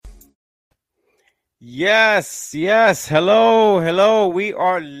Yes, yes. Hello. We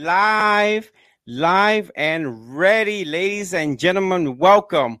are live and ready, ladies and gentlemen.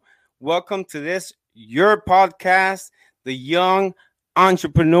 Welcome to this your podcast, the Young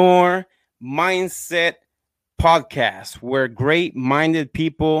Entrepreneur Mindset Podcast, where great-minded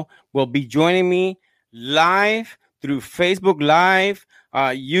people will be joining me live through Facebook Live,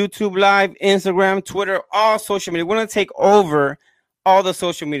 YouTube Live, Instagram, Twitter, all social media. We're gonna take over all the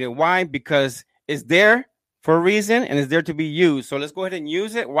social media. Why? Because it's there for a reason and it's there to be used. So let's go ahead and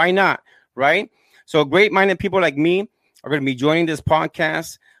use it. Why not? Right? So great-minded people like me are going to be joining this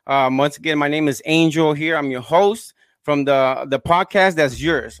podcast. Once again, my name is Angel here. I'm your host from the podcast that's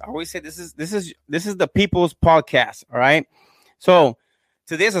yours. I always say this is the people's podcast. All right. So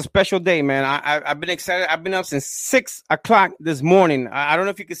today's a special day, man. I've been excited. I've been up since 6 o'clock this morning. I don't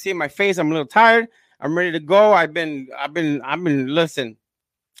know if you can see my face. I'm a little tired. I'm ready to go. Listen.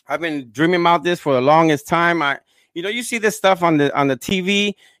 I've been dreaming about this for the longest time. You see this stuff on the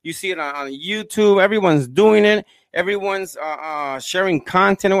TV. You see it on YouTube. Everyone's doing it. Everyone's sharing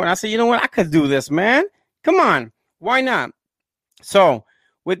content. And I said, you know what? I could do this, man. Come on. Why not? So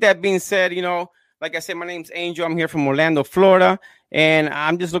with that being said, like I said, my name's Angel. I'm here from Orlando, Florida. And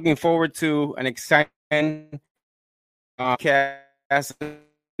I'm just looking forward to an exciting cast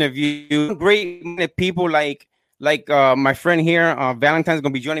interview. Great people like my friend here, Valentine's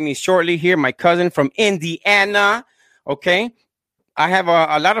going to be joining me shortly here. My cousin from Indiana. Okay. I have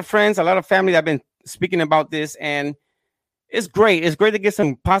a lot of friends, a lot of family that have been speaking about this, and it's great. It's great to get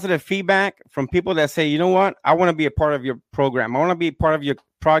some positive feedback from people that say, you know what? I want to be a part of your program. I want to be a part of your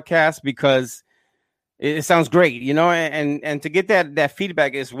podcast because it sounds great, and to get that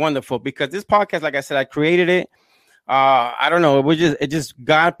feedback is wonderful because this podcast, like I said, I created it. I don't know. It just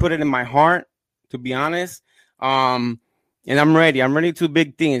God put it in my heart, to be honest. And I'm ready. I'm ready to do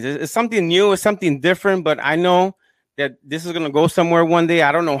big things. It's something new. It's something different, but I know that this is going to go somewhere one day.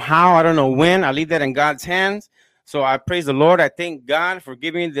 I don't know how. I don't know when. I leave that in God's hands. So I praise the Lord. I thank God for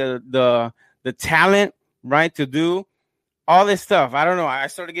giving the talent, right, to do all this stuff. I don't know. I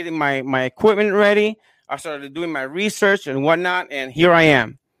started getting my equipment ready. I started doing my research and whatnot. And here I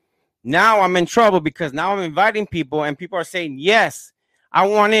am. Now I'm in trouble because now I'm inviting people and people are saying, yes, I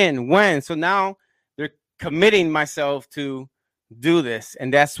want in. When? So now they're committing myself to do this.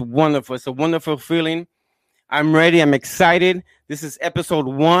 And that's wonderful. It's a wonderful feeling. I'm ready. I'm excited. This is episode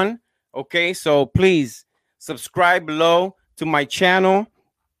 1. Okay. So please subscribe below to my channel.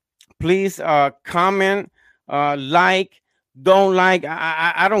 Please comment, like, don't like.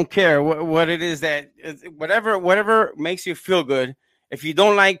 I don't care what it is whatever makes you feel good. If you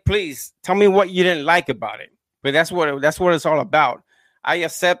don't like, please tell me what you didn't like about it. But that's what it's all about. I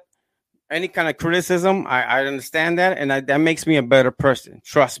accept any kind of criticism. I understand that, and that makes me a better person.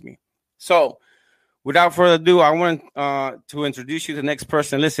 Trust me. So, without further ado, I want to introduce you to the next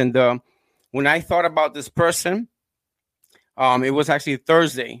person. Listen, when I thought about this person, it was actually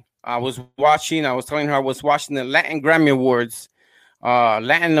Thursday. I was telling her I was watching the Latin Grammy Awards,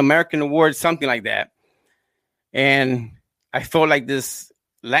 Latin American Awards, something like that. And I felt like this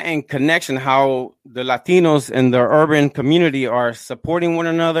Latin connection, how the Latinos in the urban community are supporting one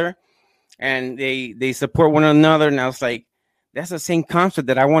another and they support one another. And I was like, that's the same concept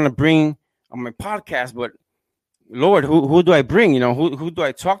that I want to bring on my podcast. But Lord, who do I bring? Who do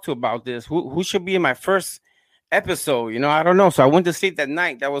I talk to about this? Who should be in my first episode? I don't know. So I went to sleep that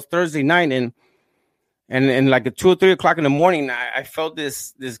night. That was Thursday night. And like at 2 or 3 o'clock in the morning, I felt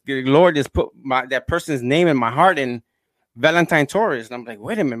this Lord just put that person's name in my heart, and Valentine Torres. And I'm like,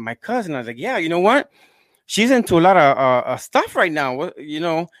 wait a minute, my cousin. I was like, yeah, you know what? She's into a lot of stuff right now,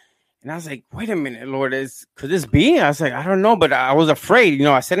 And I was like, wait a minute, Lord, could this be? I was like, I don't know, but I was afraid.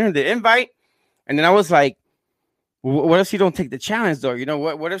 I sent her the invite, and then I was like, what if she don't take the challenge, though?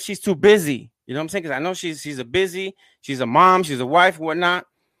 What if she's too busy? You know what I'm saying? Because I know she's a mom, she's a wife, whatnot.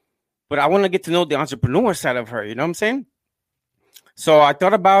 But I want to get to know the entrepreneur side of her. You know what I'm saying? So I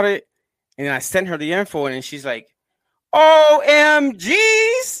thought about it, and I sent her the info, and she's like,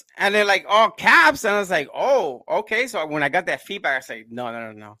 OMGs, and then like all caps, and I was like, oh, okay. So when I got that feedback, I said,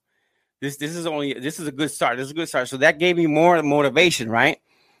 no. This is a good start. This is a good start. So that gave me more motivation, right,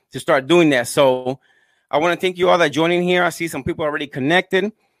 to start doing that. So I want to thank you all that joining here. I see some people already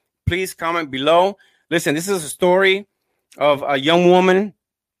connected. Please comment below. Listen, this is a story of a young woman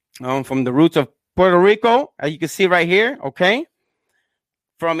from the roots of Puerto Rico, as you can see right here. Okay.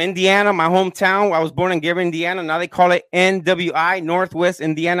 From Indiana, my hometown. I was born in Gabriel, Indiana. Now they call it NWI, Northwest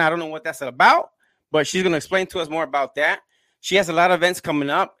Indiana. I don't know what that's about, but she's going to explain to us more about that. She has a lot of events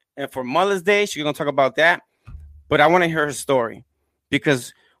coming up. And for Mother's Day, she's going to talk about that. But I want to hear her story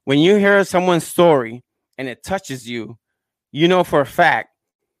because when you hear someone's story and it touches you, you know for a fact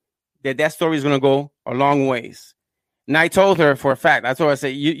that story is going to go a long ways. And I told her for a fact, I told her, I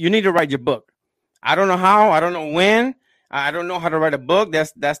said, you need to write your book. I don't know how, I don't know when, I don't know how to write a book.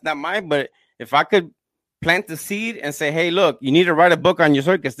 That's not mine. But if I could plant the seed and say, hey, look, you need to write a book on your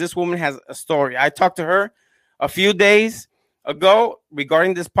story because this woman has a story. I talked to her a few days ago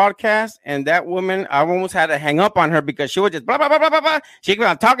regarding this podcast, and that woman, I almost had to hang up on her because she was just blah, blah, blah, blah, blah, blah. She kept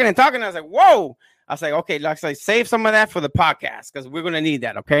on talking and talking. I was like, whoa. I was like, okay, let's like save some of that for the podcast because we're going to need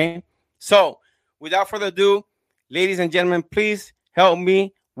that, okay? So without further ado, ladies and gentlemen, please help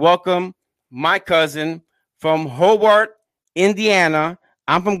me welcome my cousin from Hobart, Indiana.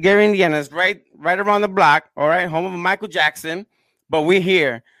 I'm from Gary, Indiana. It's right around the block, all right, home of Michael Jackson. But we're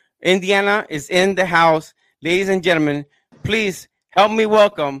here. Indiana is in the house. Ladies and gentlemen, please help me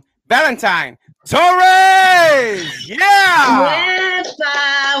welcome Valentine Torres. Yeah.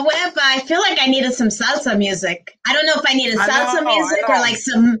 Wepa. I feel like I needed some salsa music. I don't know if I needed salsa music or like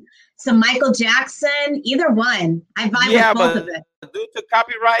some Michael Jackson. Either one. I vibe with both of it. Due to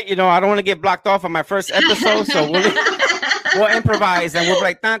copyright, I don't want to get blocked off on my first episode, so we'll improvise and we'll be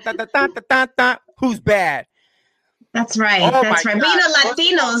like, who's bad? That's right. That's right. But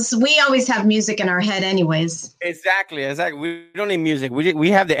Latinos, we always have music in our head anyways. Exactly. We don't need music. We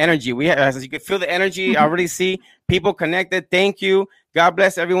have the energy. As you can feel the energy. I already see people connected. Thank you. God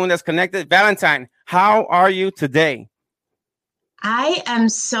bless everyone that's connected. Valentine, how are you today? I am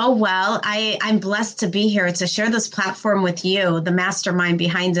so well. I'm blessed to be here to share this platform with you, the mastermind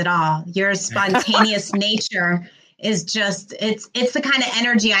behind it all. Your spontaneous nature is just, it's the kind of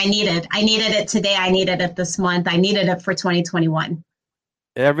energy I needed. I needed it today. I needed it this month. I needed it for 2021.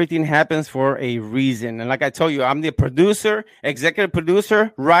 Everything happens for a reason. And like I told you, I'm the producer, executive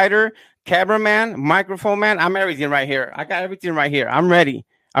producer, writer, cameraman, microphone man. I'm everything right here. I got everything right here. I'm ready.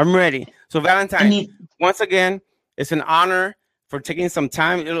 So Valentine, once again, it's an honor for taking some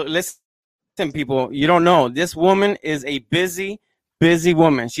time. Listen, people, you don't know. This woman is a busy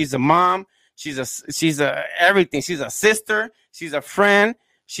woman. She's a mom. She's a everything. She's a sister. She's a friend.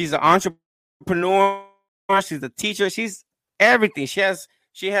 She's an entrepreneur. She's a teacher. She's everything. She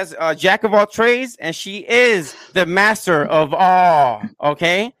has a jack of all trades, and she is the master of all.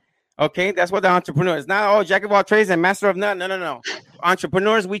 Okay. That's what the entrepreneur is. Not all jack of all trades and master of none. No.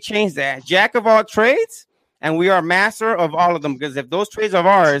 Entrepreneurs, we change that. Jack of all trades, and we are master of all of them. Because if those trades are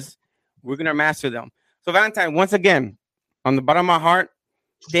ours, we're gonna master them. So Valentine, once again, on the bottom of my heart,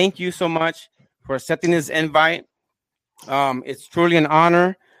 thank you so much for accepting this invite. It's truly an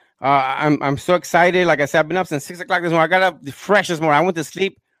honor. I'm so excited. Like I said, I've been up since 6 o'clock this morning. I got up fresh this morning. I went to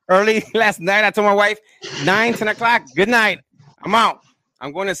sleep early last night. I told my wife 10 o'clock. Good night. I'm out.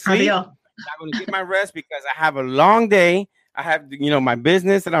 I'm going to sleep. I'm going to get my rest because I have a long day. I have my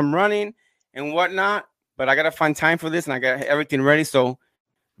business that I'm running and whatnot. But I got to find time for this, and I got everything ready. So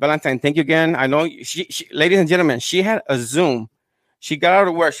Valentine, thank you again. I know she ladies and gentlemen, she had a Zoom. She got out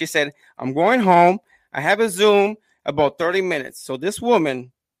of work. She said, I'm going home. I have a Zoom about 30 minutes. So this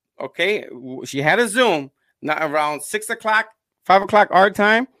woman, okay, she had a Zoom not around 6 o'clock, 5 o'clock our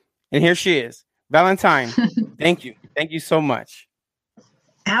time. And here she is. Valentine, thank you. Thank you so much.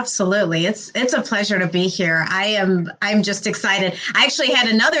 Absolutely. It's a pleasure to be here. I'm just excited. I actually had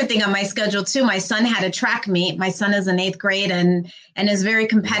another thing on my schedule too. My son had a track meet. My son is in 8th grade and is very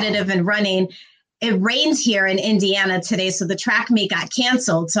competitive in running. It rains here in Indiana today, so the track meet got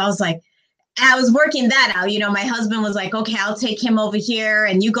canceled. So I was working that out. My husband was like, okay, I'll take him over here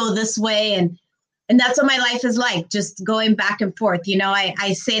and you go this way. And that's what my life is like, just going back and forth.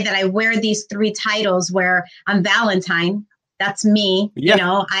 I say that I wear these 3 titles where I'm Valentine. That's me.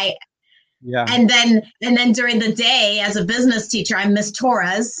 Yeah. And then during the day as a business teacher, I'm Miss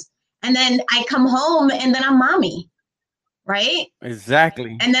Torres. And then I come home and then I'm mommy. Right?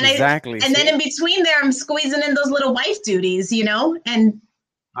 Exactly. And then then in between there, I'm squeezing in those little wife duties, and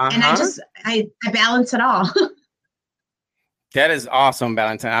I balance it all. That is awesome,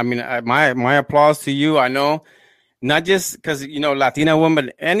 Valentine. I mean, my applause to you. I know not just because, Latina woman,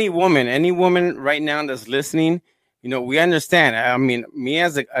 but any woman right now that's listening, we understand. I mean, me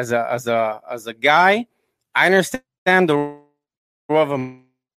as a guy, I understand the role of a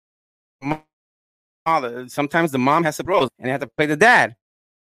mother. Sometimes the mom has to roles and they have to play the dad.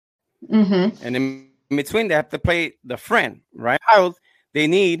 Mm-hmm. And in between, they have to play the friend, right? They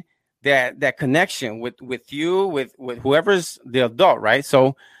need that connection with you, with whoever's the adult, right?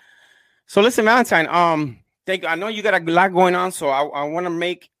 So listen, Valentine, thank you. I know you got a lot going on, so I want to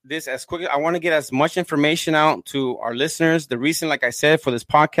make this as quick. I want to get as much information out to our listeners. The reason, like I said, for this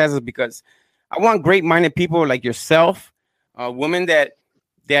podcast is because I want great-minded people like yourself, women that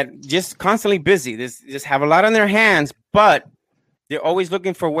that just constantly busy. This just have a lot on their hands, but they're always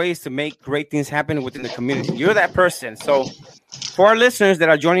looking for ways to make great things happen within the community. You're that person. So for our listeners that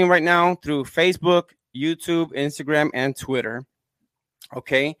are joining right now through Facebook, YouTube, Instagram, and Twitter,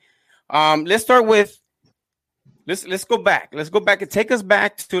 okay, let's start with let's go back. Let's go back and take us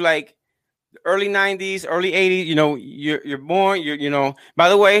back to like the early 90s, early 80s. You know, you're born. You know. By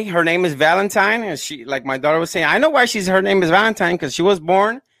the way, her name is Valentine, and she, like my daughter was saying, I know why her name is Valentine, because she was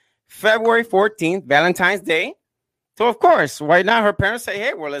born February 14th, Valentine's Day. So of course, why not? Her parents say,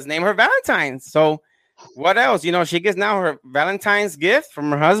 hey, well, let's name her Valentine. So what else? You know, she gets now her Valentine's gift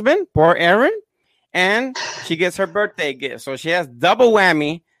from her husband, poor Aaron, and she gets her birthday gift. So she has double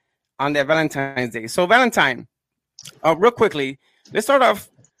whammy on that Valentine's Day. So Valentine, real quickly, let's start off.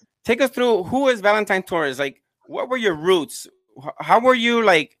 Take us through, who is Valentine Torres? Like, what were your roots? How were you,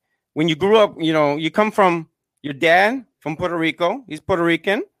 like, when you grew up? You know, you come from your dad from Puerto Rico. He's Puerto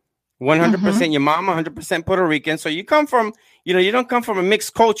Rican. 100%. Your mom, 100% Puerto Rican. So you come from, you know, you don't come from a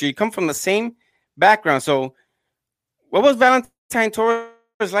mixed culture. You come from the same background. So what was Valentine Torres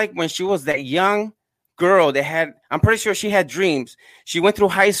like when she was that young girl that had, I'm pretty sure she had dreams. She went through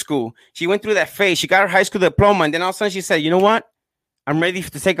high school. She went through that phase. She got her high school diploma. And then all of a sudden she said, you know what? I'm ready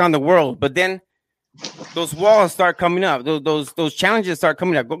to take on the world. But then those walls start coming up. Those challenges start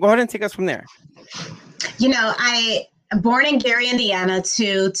coming up. Go ahead and take us from there. You know, born in Gary, Indiana,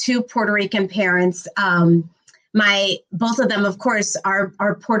 to two Puerto Rican parents. Both of them, of course, are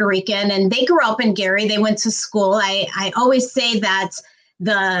Puerto Rican, and they grew up in Gary. They went to school. I always say that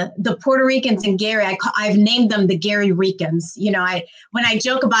the Puerto Ricans in Gary, I've named them the Gary Ricans. You know, when I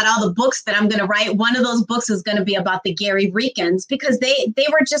joke about all the books that I'm going to write, one of those books is going to be about the Gary Ricans, because they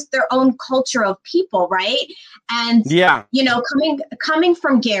were just their own culture of people, right? And yeah, you know, coming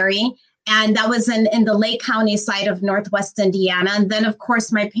from Gary. And that was in the Lake County side of Northwest Indiana. And then, of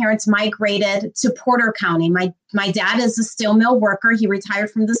course, my parents migrated to Porter County. My dad is a steel mill worker. He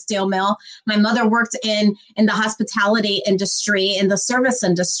retired from the steel mill. My mother worked in the hospitality industry, in the service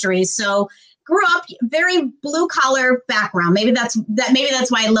industry. So grew up very blue collar background. Maybe that's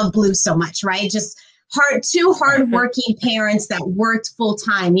why I love blue so much, right? Just two hardworking parents that worked full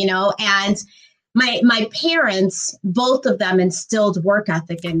time, you know, and my parents, both of them, instilled work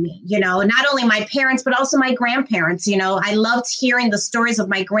ethic in me, you know, not only my parents, but also my grandparents. You know, I loved hearing the stories of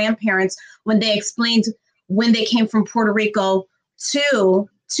my grandparents when they explained when they came from Puerto Rico to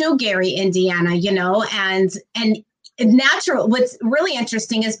Gary, Indiana, you know, and natural. What's really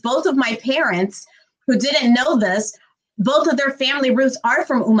interesting is both of my parents, who didn't know this, both of their family roots are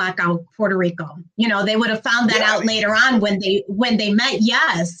from Humacao, Puerto Rico. You know, they would have found that out later on when they met.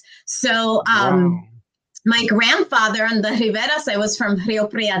 Yes. So my grandfather on the Riveras, I was from Rio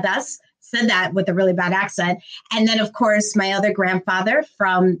Priadas, said that with a really bad accent. And then, of course, my other grandfather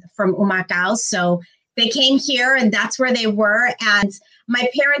from Humacao. So they came here, and that's where they were. And my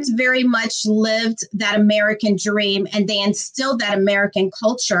parents very much lived that American dream, and they instilled that American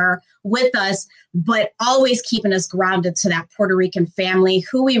culture with us, but always keeping us grounded to that Puerto Rican family,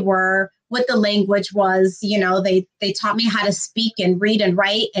 who we were, what the language was. You know, they taught me how to speak and read and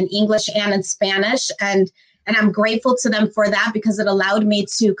write in English and in Spanish. And I'm grateful to them for that, because it allowed me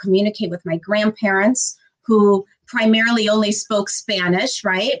to communicate with my grandparents, who primarily only spoke Spanish,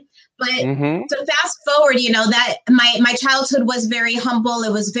 right? But to fast forward, you know, that my childhood was very humble.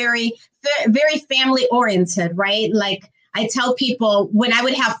 It was very, very family oriented, right? Like, I tell people when I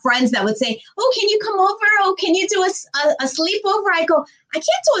would have friends that would say, oh, can you come over? Oh, can you do a sleepover? I go, I can't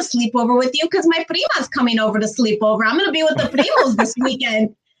do a sleepover with you because my prima's coming over to sleep over. I'm going to be with the primos this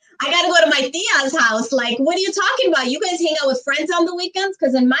weekend. I got to go to my tia's house. Like, what are you talking about? You guys hang out with friends on the weekends?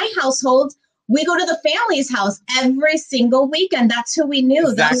 Because in my household, we go to the family's house every single weekend. That's who we knew.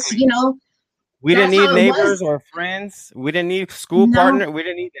 Exactly. Those, you know. We didn't need neighbors or friends. We didn't need school partner. We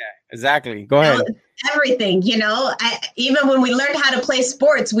didn't need that. Exactly. Go ahead. Everything, you know. Even when we learned how to play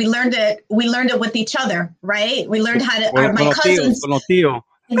sports, we learned it with each other, right? We learned how to. My cousins.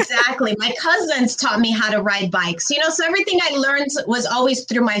 Exactly. My cousins taught me how to ride bikes. You know, so everything I learned was always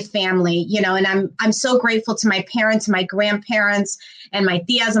through my family. You know, and I'm so grateful to my parents, my grandparents, and my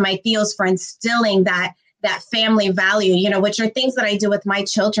tias and my tios for instilling that family value, you know, which are things that I do with my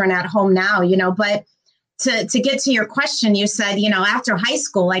children at home now, you know. But to get to your question, you said, you know, after high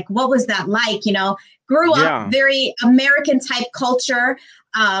school, like, what was that like? You know, grew up very American type culture.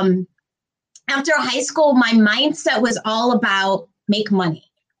 After high school, my mindset was all about make money,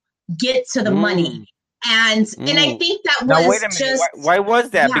 get to the money. And I think that was now, wait a minute. Just why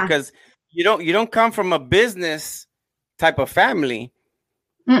was that? Yeah. Because you don't come from a business type of family.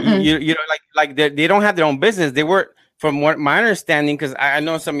 You know, like they don't have their own business. They were from what my understanding, because I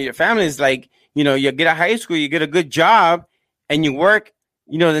know some of your families, like, you know, you get a high school, you get a good job, and you work,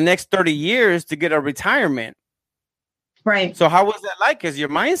 you know, the next 30 years to get a retirement. Right. So how was that like? Because your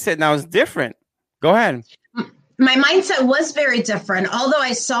mindset now is different. Go ahead. My mindset was very different. Although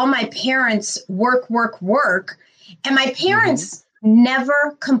I saw my parents work, and my parents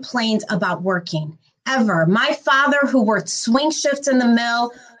never complained about working, ever. My father, who worked swing shifts in the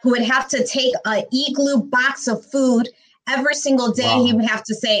mill, who would have to take an Igloo box of food every single day, he would have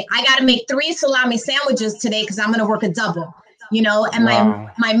to say, I got to make 3 salami sandwiches today because I'm going to work a double, you know. And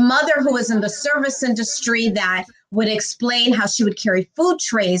my mother, who was in the service industry, that would explain how she would carry food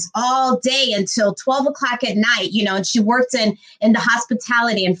trays all day until 12 o'clock at night, you know, and she worked in the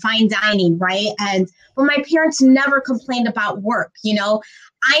hospitality and fine dining, right? But my parents never complained about work, you know.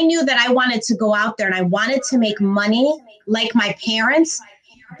 I knew that I wanted to go out there and I wanted to make money like my parents,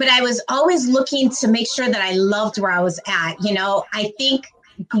 but I was always looking to make sure that I loved where I was at. You know, I think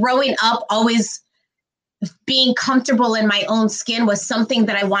growing up, always being comfortable in my own skin was something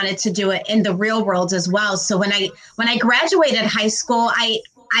that I wanted to do it in the real world as well. So when I graduated high school,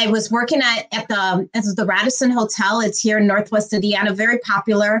 I was working at the Radisson Hotel. It's here in Northwest Indiana, very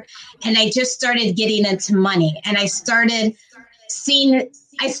popular. And I just started getting into money, and I started seeing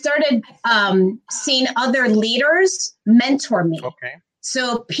other leaders mentor me. Okay.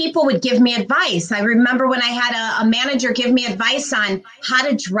 So people would give me advice. I remember when I had a manager give me advice on how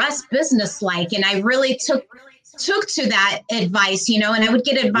to dress business-like, and I really took to that advice, you know, and I would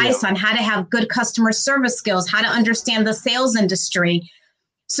get advice on how to have good customer service skills, how to understand the sales industry.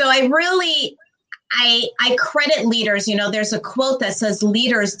 So I credit leaders. You know, there's a quote that says,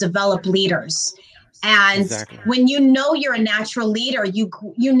 leaders develop leaders. And when you know you're a natural leader, you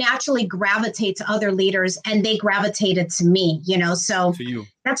naturally gravitate to other leaders, and they gravitated to me, you know. So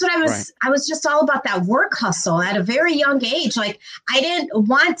that's what I was. Right. I was just all about that work hustle at a very young age. Like, I didn't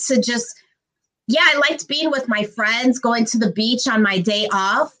want to just, I liked being with my friends, going to the beach on my day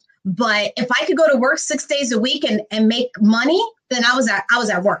off. But if I could go to work 6 days a week and make money, then I was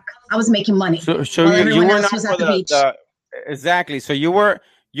at work. I was making money. So you were not at the beach. Exactly. So you were.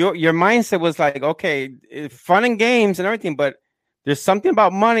 Your mindset was like, okay, fun and games and everything, but there's something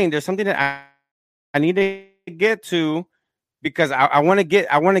about money. There's something that I need to get to, because I want to get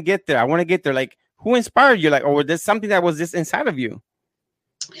there. I want to get there. Like, who inspired you? Like, or there's something that was just inside of you?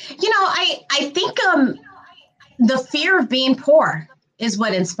 You know, I think the fear of being poor is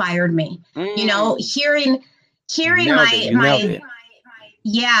what inspired me. You know, hearing hearing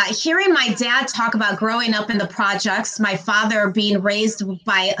my dad talk about growing up in the projects, my father being raised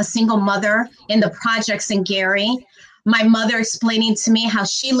by a single mother in the projects in Gary, my mother explaining to me how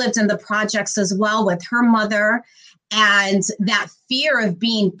she lived in the projects as well with her mother. And that fear of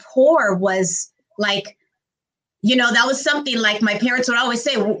being poor was like, you know, that was something like my parents would always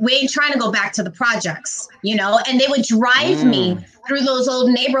say, we ain't trying to go back to the projects, you know, and they would drive me through those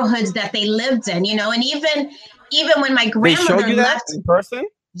old neighborhoods that they lived in, you know, and even when my grandmother left in person.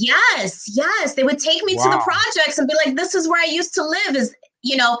 Yes. They would take me to the projects and be like, this is where I used to live, is,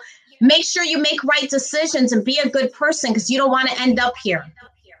 you know, make sure you make right decisions and be a good person, because you don't want to end up here.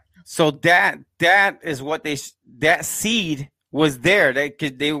 So that is what that seed was there.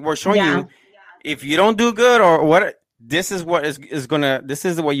 They were showing you, if you don't do good or what, this is what this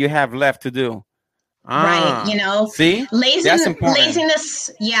is what you have left to do. Right. You know, see, laziness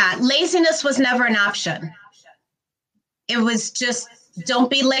was never an option. It was just, don't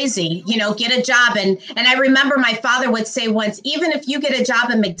be lazy, you know, get a job. And I remember my father would say once, even if you get a job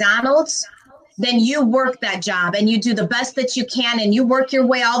at McDonald's, then you work that job and you do the best that you can, and you work your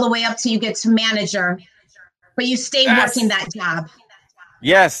way all the way up till you get to manager, but you stay working that job.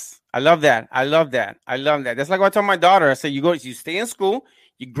 Yes. I love that. That's like what I told my daughter. I said, you stay in school,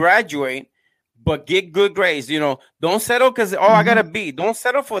 you graduate, but get good grades. You know, don't settle because, I got a B. Don't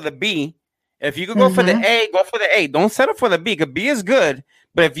settle for the B. If you could go for the A, go for the A. Don't settle for the B, because B is good.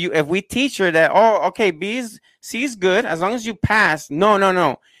 But if we teach her that, C is good as long as you pass.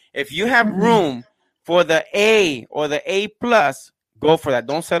 No. If you have room for the A or the A plus, go for that.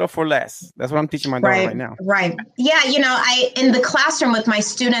 Don't settle for less. That's what I'm teaching my daughter right now. Right. Yeah. You know, in the classroom with my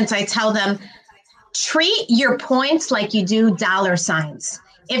students, I tell them, treat your points like you do dollar signs.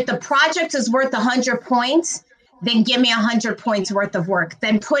 If the project is worth 100 points, then give me 100 points worth of work.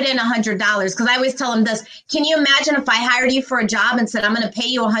 Then put in $100. Because I always tell them this. Can you imagine if I hired you for a job and said, I'm going to pay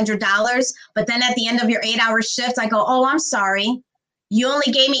you $100, but then at the end of your 8-hour shift, I go, I'm sorry. You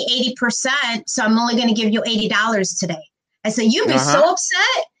only gave me 80%, so I'm only going to give you $80 today. I said, you'd be so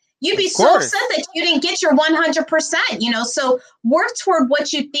upset. You'd be so upset that you didn't get your 100%, you know. So work toward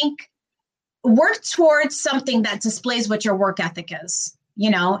what you think work towards something that displays what your work ethic is,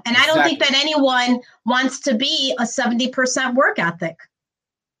 and I don't think that anyone wants to be a 70% work ethic.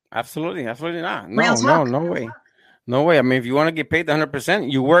 Absolutely not. No way. No way. I mean, if you want to get paid the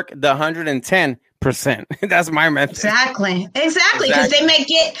 100%, you work the 110%. That's my method. Exactly.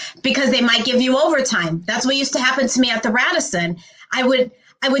 Because they might give you overtime. That's what used to happen to me at the Radisson. I would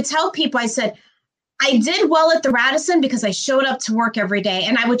tell people, I said, I did well at the Radisson because I showed up to work every day,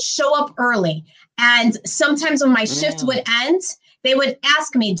 and I would show up early. And sometimes when my shift would end, they would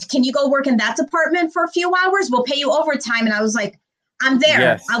ask me, can you go work in that department for a few hours? We'll pay you overtime. And I was like, I'm there.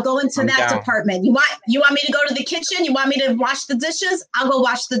 Yes, I'll go into that department. You want me to go to the kitchen? You want me to wash the dishes? I'll go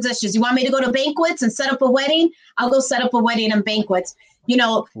wash the dishes. You want me to go to banquets and set up a wedding? I'll go set up a wedding and banquets. They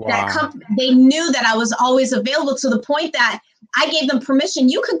knew that I was always available, to the point that I gave them permission.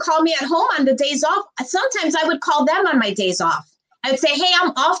 You can call me at home on the days off. Sometimes I would call them on my days off. I would say, hey, I'm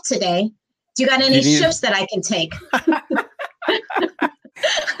off today. Do you got any shifts that I can take?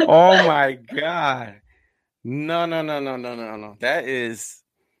 Oh my God. No. That is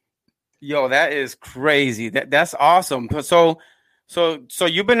crazy. That's awesome. So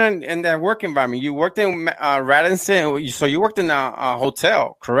you've been in that work environment. You worked in Radisson. So you worked in a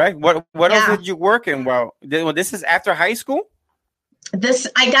hotel, correct? What else did you work in? Well, this is after high school?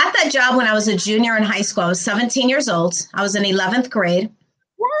 I got that job when I was a junior in high school. I was 17 years old. I was in 11th grade.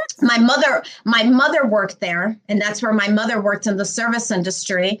 What? My mother worked there, and that's where my mother worked in the service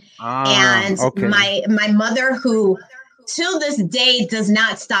industry. My mother, who to this day does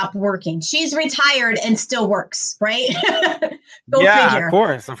not stop working. She's retired and still works, right? Go figure.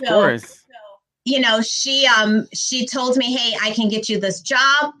 Of course. She told me, hey, I can get you this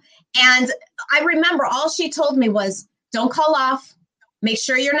job. And I remember all she told me was, don't call off, make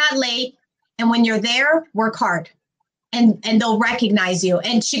sure you're not late. And when you're there, work hard. And they'll recognize you.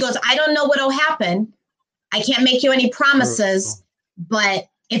 And she goes, I don't know what'll happen. I can't make you any promises, but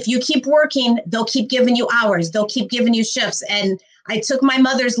if you keep working, they'll keep giving you hours. They'll keep giving you shifts. And I took my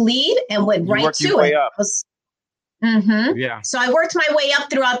mother's lead and went right to it. So I worked my way up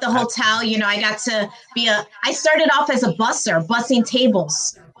throughout the hotel. I got to I started off as a busser, bussing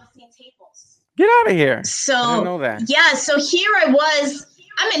tables. Get out of here. So I didn't know that. Yeah. So here I was.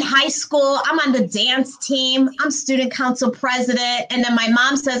 I'm in high school. I'm on the dance team. I'm student council president. And then my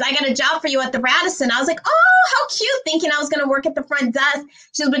mom says, I got a job for you at the Radisson. I was like, oh, how cute, thinking I was going to work at the front desk.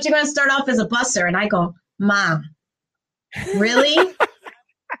 She goes, but you're going to start off as a busser. And I go, Mom, really?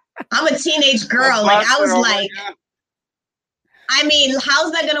 I'm a teenage girl. I was like, I mean,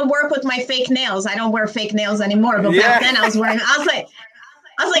 how's that going to work with my fake nails? I don't wear fake nails anymore. But back then I was like,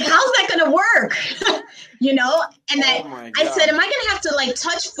 how's that going to work? And I said, am I going to have to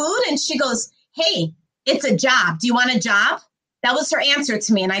touch food? And she goes, hey, it's a job. Do you want a job? That was her answer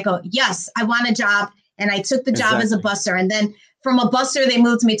to me. And I go, yes, I want a job. And I took the job as a busser. And then from a busser, they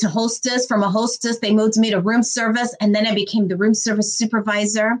moved me to hostess. From a hostess, they moved me to room service. And then I became the room service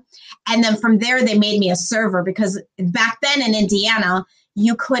supervisor. And then from there, they made me a server, because back then in Indiana,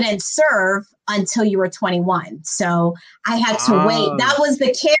 you couldn't serve until you were 21. So I had to wait. That was the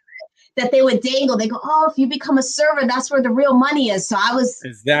carrot that they would dangle. They go, oh, if you become a server, that's where the real money is. So I was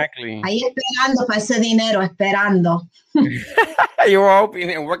ahí esperando para ese dinero, esperando. You were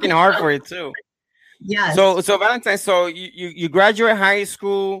hoping and working hard for it too. Yes. So Valentine, so you graduate high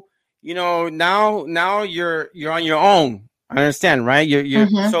school, now you're on your own. I understand, right?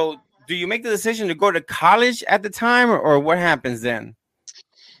 So do you make the decision to go to college at the time, or what happens then?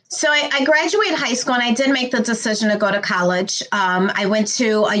 So I graduated high school, and I did make the decision to go to college. I went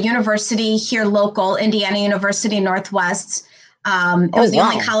to a university here local, Indiana University Northwest. It was the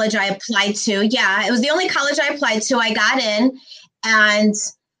only college I applied to. Yeah, it was the only college I applied to. I got in, and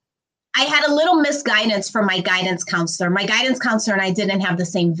I had a little misguidance from my guidance counselor. My guidance counselor and I didn't have the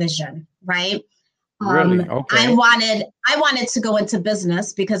same vision, right? Really? Okay. I wanted to go into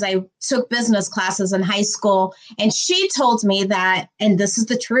business because I took business classes in high school, and she told me that, and this is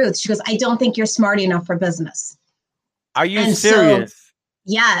the truth. She goes, I don't think you're smart enough for business. Are you serious? So,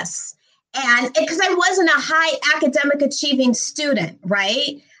 yes. And because I wasn't a high academic achieving student,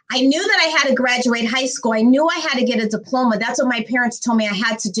 right? I knew that I had to graduate high school. I knew I had to get a diploma. That's what my parents told me I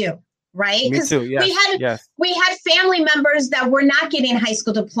had to do. Right? Me too. Yes. We had family members that were not getting high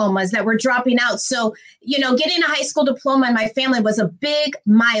school diplomas, that were dropping out. So, getting a high school diploma in my family was a big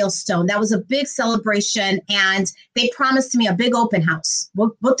milestone. That was a big celebration. And they promised me a big open house.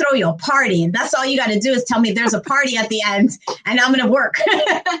 We'll throw you a party. And that's all you got to do is tell me there's a party at the end, and I'm going to work.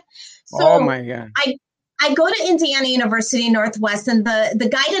 So oh my God. I go to Indiana University Northwest, and the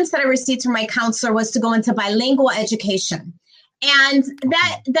guidance that I received from my counselor was to go into bilingual education. And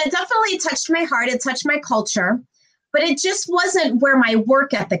that definitely touched my heart. It touched my culture, but it just wasn't where my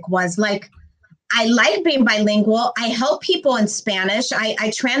work ethic was. Like, I like being bilingual. I help people in Spanish.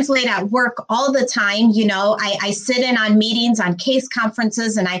 I translate at work all the time. You know, I sit in on meetings, on case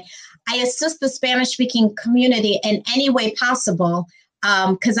conferences, and I assist the Spanish speaking community in any way possible,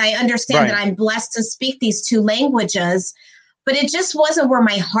 because I understand that I'm blessed to speak these two languages, but it just wasn't where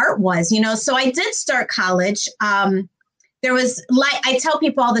my heart was, you know. So I did start college. There was, like, I tell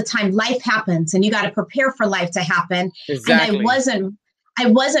people all the time, life happens and you got to prepare for life to happen. Exactly. And I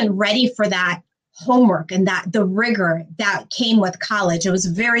wasn't ready for that homework and that the rigor that came with college. It was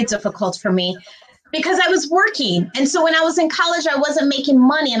very difficult for me because I was working. And so when I was in college, I wasn't making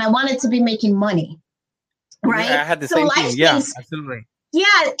money and I wanted to be making money. Right. Yeah, I had the same thing. Yeah, absolutely. Yeah.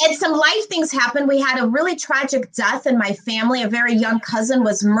 And some life things happened. We had a really tragic death in my family. A very young cousin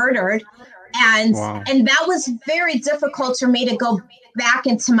was murdered. And that was very difficult for me to go back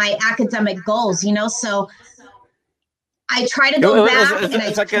into my academic goals, you know, so I try to go back.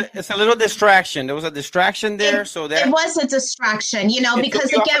 It's a little distraction. There was a distraction there. It was a distraction, you know,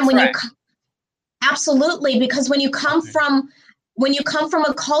 because again, absolutely, because when you come from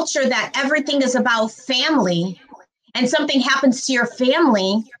a culture that everything is about family and something happens to your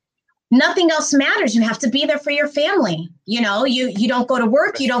family, nothing else matters. You have to be there for your family. You know, you don't go to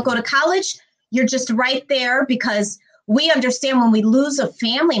work, you don't go to college. You're just right there because we understand when we lose a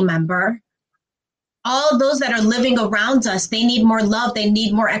family member, all those that are living around us, they need more love. They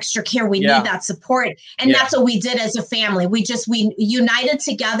need more extra care. We need that support. And that's what we did as a family. We united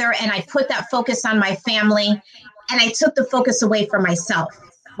together and I put that focus on my family and I took the focus away from myself,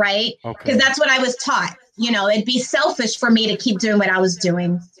 right? Because that's what I was taught. You know, it'd be selfish for me to keep doing what I was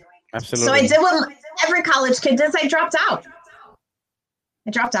doing. Absolutely. So I did what every college kid does. I dropped out.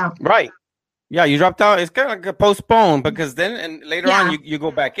 Right. Yeah, you dropped out. It's kind of like a postpone because then and later on you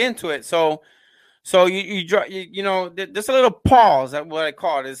go back into it. So you know, there's a little pause. That's what I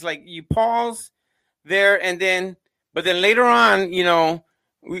call it. It's like you pause there and but then later on, you know,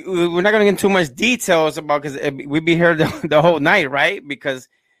 we're not going to get into too much details about because we'd be here the whole night, right? Because,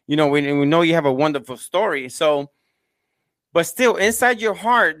 you know, we know you have a wonderful story. So, but still inside your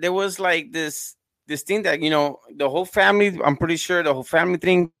heart, there was like this thing that, you know, the whole family, I'm pretty sure the whole family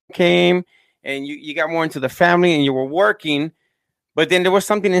thing came and you got more into the family and you were working. But then there was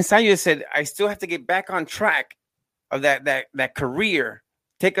something inside you that said, I still have to get back on track of that career.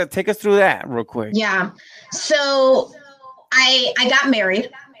 Take us through that real quick. Yeah. So I got married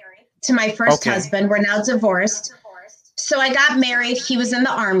to my first husband. We're now divorced. So I got married. He was in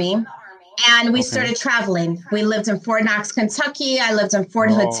the Army and we started traveling. We lived in Fort Knox, Kentucky. I lived in Fort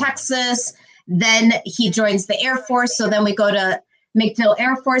Hood, Texas. Then he joins the Air Force. So then we go to McDill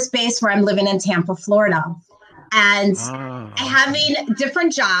Air Force Base where I'm living in Tampa, Florida. And having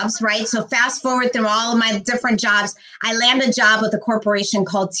different jobs, right? So fast forward through all of my different jobs, I land a job with a corporation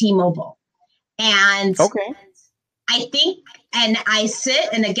called T-Mobile. And I think, and I sit,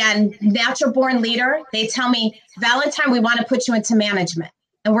 and again, natural born leader, they tell me, Valentine, we want to put you into management.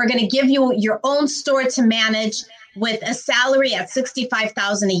 And we're going to give you your own store to manage with a salary at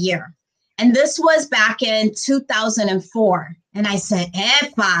 $65,000 a year. And this was back in 2004. And I said,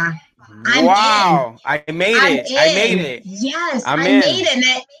 Epa. Wow! I made it. Yes, I made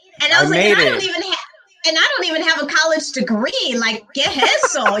it. And I was like, I don't even have a college degree. Like, get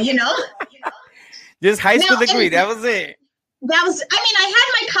hustle, you know. Just high school degree. That was it. I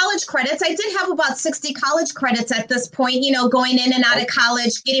had my college credits. I did have about 60 college credits at this point, you know, going in and out of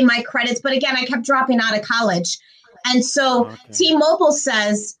college, getting my credits. But again, I kept dropping out of college. And so T-Mobile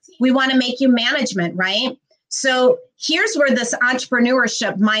says, we want to make you management, right? So here's where this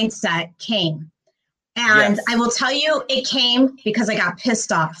entrepreneurship mindset came. And I will tell you, it came because I got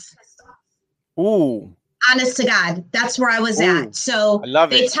pissed off. Ooh. Honest to God, that's where I was at. So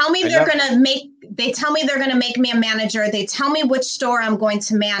they tell me they're going to make me a manager. They tell me which store I'm going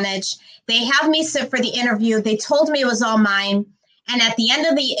to manage. They have me sit for the interview. They told me it was all mine. And at the end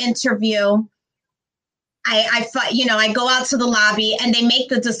of the interview, I go out to the lobby and they make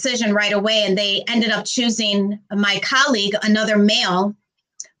the decision right away. And they ended up choosing my colleague, another male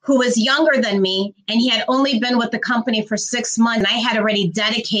who was younger than me. And he had only been with the company for 6 months. And I had already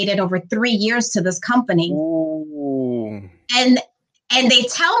dedicated over 3 years to this company. Ooh. And they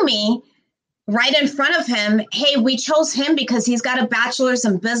tell me right in front of him, hey, we chose him because he's got a bachelor's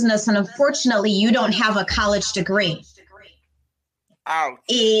in business. And unfortunately, you don't have a college degree. Ouch.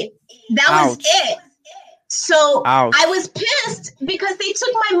 That was it. So I was pissed because they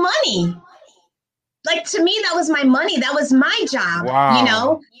took my money. Like, to me, that was my money. That was my job, you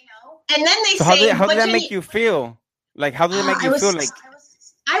know? And then they say, how did that make you feel? Like, how did it make you feel? Like,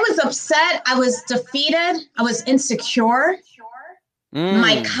 I was upset. I was defeated. I was insecure.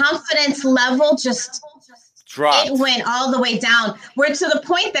 My confidence level just dropped. It went all the way down. We're to the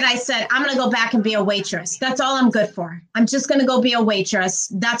point that I said, I'm going to go back and be a waitress. That's all I'm good for. I'm just going to go be a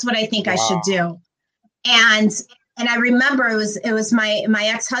waitress. That's what I think I should do. And I remember it was my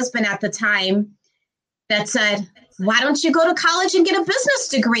ex-husband at the time that said, why don't you go to college and get a business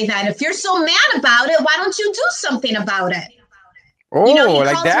degree then? If you're so mad about it, why don't you do something about it? Oh, you know,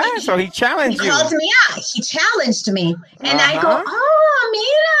 like that? So he challenged you. He called me out. He challenged me. And I go,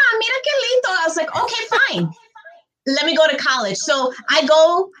 oh, mira que lindo. I was like, okay, fine. Let me go to college. So I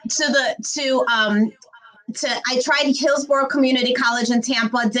go I tried Hillsborough Community College in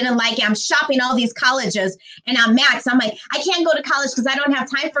Tampa, didn't like it. I'm shopping all these colleges and I'm maxed. I'm like, I can't go to college because I don't have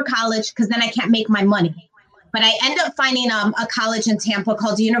time for college because then I can't make my money. But I end up finding a college in Tampa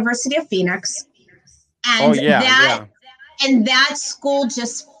called the University of Phoenix. And and that school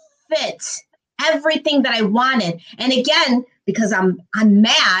just fit everything that I wanted. And again, because I'm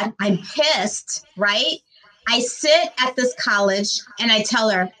mad, I'm pissed, right? I sit at this college and I tell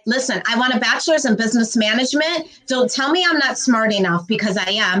her, listen, I want a bachelor's in business management. Don't tell me I'm not smart enough, because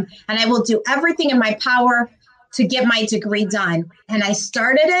I am. And I will do everything in my power to get my degree done. And I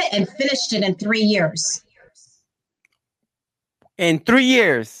started it and finished it in 3 years. In 3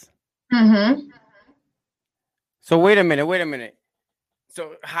 years? Mm-hmm. So wait a minute.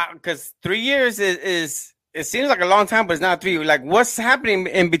 So how, because 3 years is it seems like a long time, but it's not 3. Like, what's happening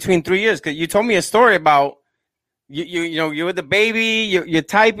in between 3 years? Because you told me a story about you know, you're with the baby, you're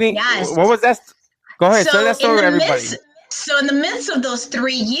typing. Yes. What was that? Go ahead, tell that story to everybody. So in the midst of those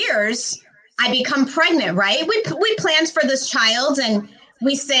 3 years, I become pregnant, right? We planned for this child, and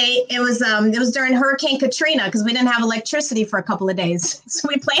we say it was during Hurricane Katrina because we didn't have electricity for a couple of days. So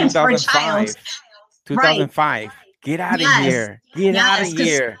we planned for a child. 2005. Right. Get out of here. Get out of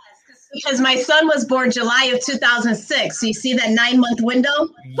here. Because my son was born July of 2006. So you see that 9-month window?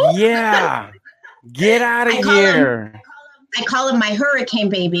 Yeah. Get out of here. I call him my hurricane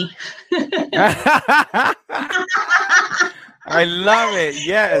baby. I love it.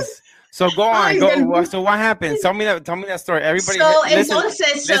 Yes. So go on. So what happened? Tell me that story. Everybody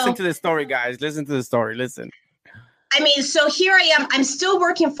listen to the story, guys. Listen to the story. Listen. I mean, so here I am. I'm still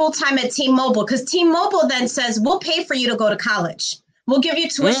working full-time at T-Mobile, because T-Mobile then says, we'll pay for you to go to college. We'll give you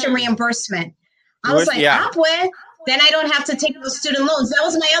tuition reimbursement. I was like, then I don't have to take those student loans. That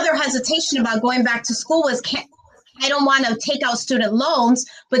was my other hesitation about going back to school, was I don't want to take out student loans,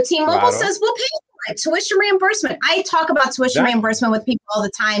 but T-Mobile says we'll pay for it. Tuition reimbursement. I talk about tuition reimbursement with people all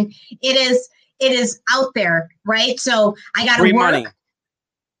the time. It is out there, right? So I got to work. Money.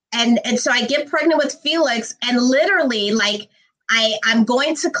 And so I get pregnant with Felix, and literally, like, I'm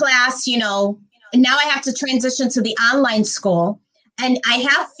going to class, you know, and now I have to transition to the online school. And I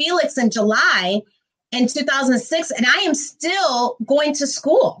have Felix in July in 2006, and I am still going to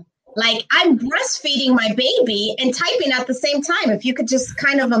school. Like, I'm breastfeeding my baby and typing at the same time. If you could just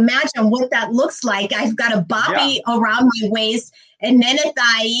kind of imagine what that looks like. I've got a boppy around my waist, and then a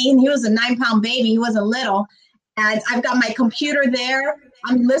thigh, and he was a 9-pound baby. He wasn't little. And I've got my computer there.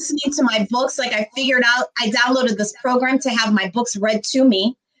 I'm listening to my books. Like, I figured out, I downloaded this program to have my books read to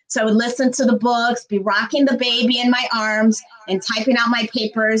me. So I would listen to the books, be rocking the baby in my arms and typing out my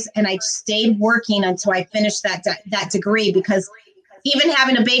papers. And I stayed working until I finished that degree, because even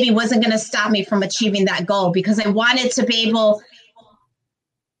having a baby wasn't going to stop me from achieving that goal, because I wanted to be able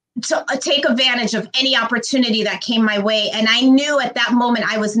to take advantage of any opportunity that came my way. And I knew at that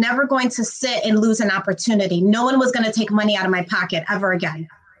moment I was never going to sit and lose an opportunity. No one was going to take money out of my pocket ever again.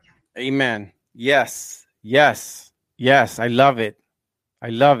 Amen. Yes. Yes. Yes. I love it. I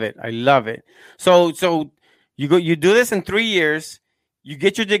love it. I love it. So you do this in 3 years, you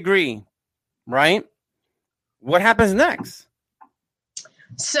get your degree, right? What happens next?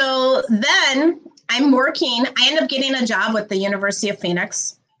 So then I'm working. I end up getting a job with the University of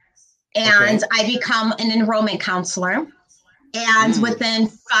Phoenix, and I become an enrollment counselor. And within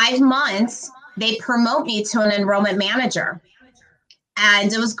 5 months, they promote me to an enrollment manager.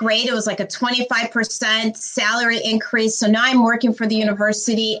 And it was great. It was like a 25% salary increase. So now I'm working for the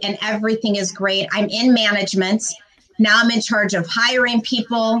university and everything is great. I'm in management. Now I'm in charge of hiring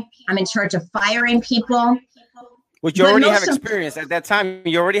people. I'm in charge of firing people. Which you already have experience at that time.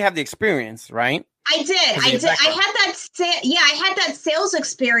 You already have the experience, right? I did. I had that sales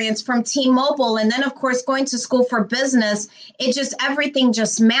experience from T-Mobile. And then, of course, going to school for business, everything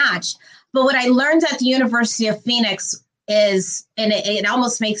just matched. But what I learned at the University of Phoenix is, and it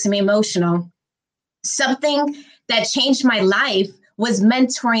almost makes me emotional, something that changed my life was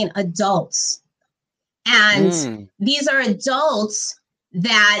mentoring adults. And these are adults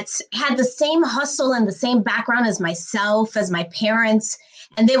that had the same hustle and the same background as myself, as my parents.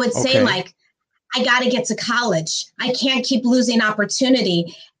 And they would say like, I got to get to college. I can't keep losing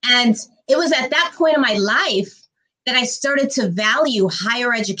opportunity. And it was at that point in my life that I started to value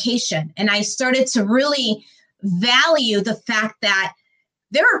higher education. And I started to really value the fact that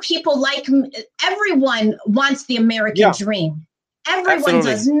there are people like everyone wants the American dream. Everyone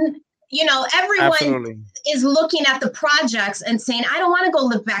does. You know, everyone is looking at the projects and saying, I don't want to go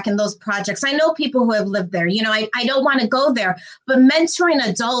live back in those projects. I know people who have lived there. You know, I don't want to go there. But mentoring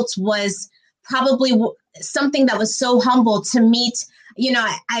adults was probably something that was so humble to meet. You know,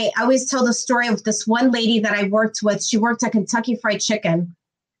 I always tell the story of this one lady that I worked with. She worked at Kentucky Fried Chicken.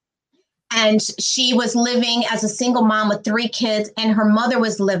 And she was living as a single mom with 3 kids, and her mother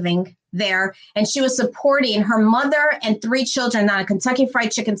was living there. And she was supporting her mother and 3 children on a Kentucky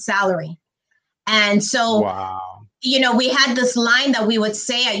Fried Chicken salary. And so, you know, we had this line that we would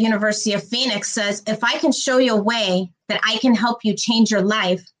say at University of Phoenix says, if I can show you a way that I can help you change your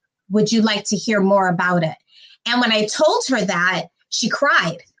life, would you like to hear more about it? And when I told her that, she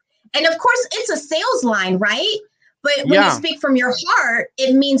cried. And of course, it's a sales line, right? But when you speak from your heart,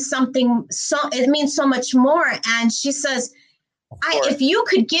 it means something. It means so much more. And she says, if you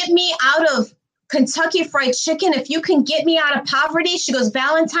could get me out of Kentucky Fried Chicken, if you can get me out of poverty, she goes,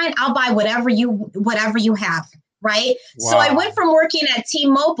 Valentine, I'll buy whatever you have. Right. Wow. So I went from working at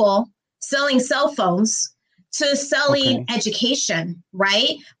T-Mobile selling cell phones to selling education.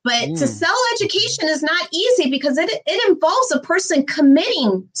 Right. But to sell education is not easy because it involves a person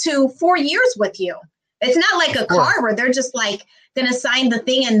committing to 4 years with you. It's not like a car where they're just like going to sign the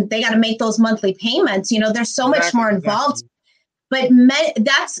thing and they got to make those monthly payments. You know, there's so much more involved. But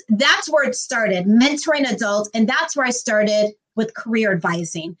that's where it started, mentoring adults. And that's where I started with career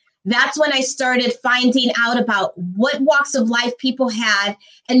advising. That's when I started finding out about what walks of life people had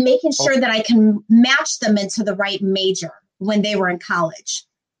and making sure that I can match them into the right major when they were in college.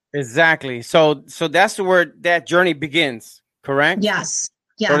 Exactly. So that's where that journey begins, correct? Yes.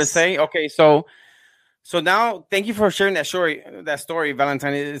 So to say, okay, so now, thank you for sharing that story,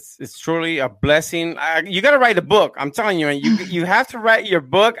 Valentine. It's truly a blessing. You got to write a book. I'm telling you, and you have to write your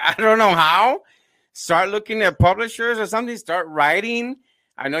book. I don't know how. Start looking at publishers or something. Start writing.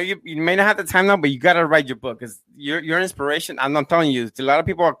 I know you may not have the time now, but you got to write your book because you're an inspiration. I'm not telling you. A lot of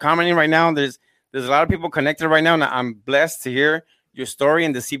people are commenting right now. There's a lot of people connected right now, and I'm blessed to hear your story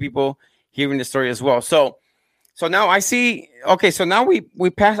and to see people hearing the story as well. So now I see. Okay, so now we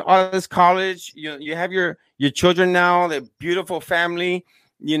passed all this college. You have your children now, the beautiful family.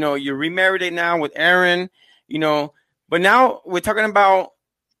 You know, you're remarried now with Aaron. You know, but now we're talking about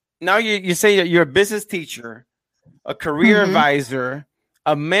now. You say that you're a business teacher, a career advisor,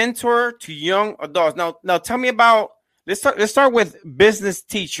 a mentor to young adults. Now tell me about. Let's start with business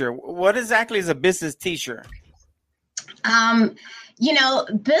teacher. What exactly is a business teacher? You know,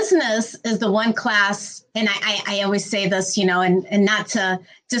 business is the one class, and I always say this, you know, and not to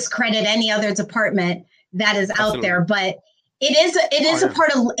discredit any other department that is out there, but it is a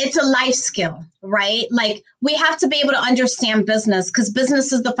part of, it's a life skill, right? Like we have to be able to understand business because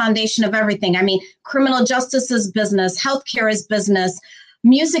business is the foundation of everything. I mean, criminal justice is business, healthcare is business,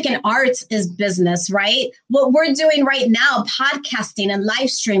 music and arts is business, right? What we're doing right now, podcasting and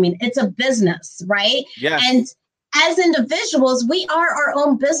live streaming, it's a business, right? Yeah. And as individuals, we are our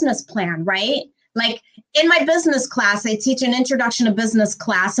own business plan, right? Like in my business class, I teach an introduction to business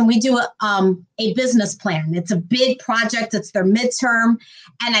class, and we do a business plan. It's a big project. It's their midterm.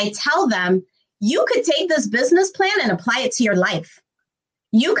 And I tell them, you could take this business plan and apply it to your life.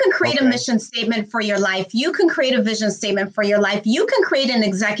 You can create a mission statement for your life. You can create a vision statement for your life. You can create an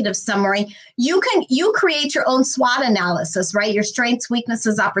executive summary. You create your own SWOT analysis, right? Your strengths,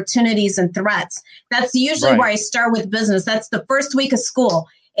 weaknesses, opportunities, and threats. That's usually where I start with business. That's the first week of school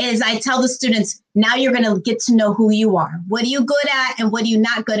is I tell the students, now you're going to get to know who you are. What are you good at and what are you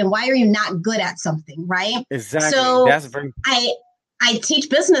not good? And why are you not good at something, right? Exactly. So that's very. I teach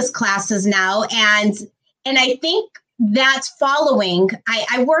business classes now, and I think that's following.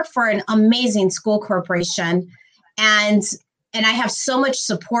 I work for an amazing school corporation, and I have so much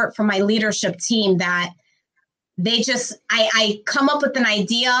support from my leadership team that they just, I come up with an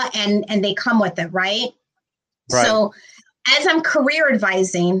idea and they come with it, right? So as I'm career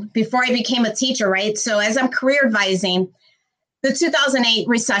advising, before I became a teacher, right? So as I'm career advising, the 2008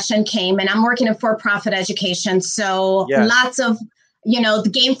 recession came and I'm working in for-profit education. So lots of, the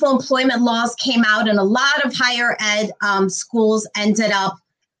gainful employment laws came out and a lot of higher ed schools ended up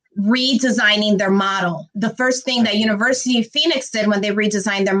redesigning their model. The first thing that University of Phoenix did when they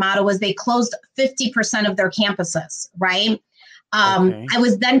redesigned their model was they closed 50% of their campuses, right? I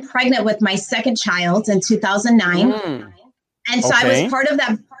was then pregnant with my second child in 2009. And so I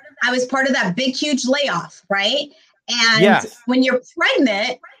was part of that big, huge layoff, right? And when you're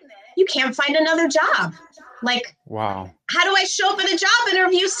pregnant, you can't find another job. Like, wow, how do I show up at a job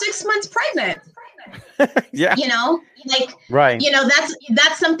interview 6 months pregnant? You know, like, right. You know,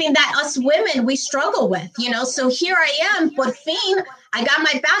 that's something that us women, we struggle with, you know. So here I am, por fin, I got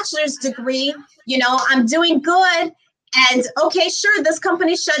my bachelor's degree, you know, I'm doing good. And okay, sure, this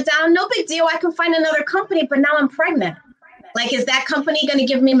company shut down. No big deal. I can find another company, but now I'm pregnant. Like, is that company going to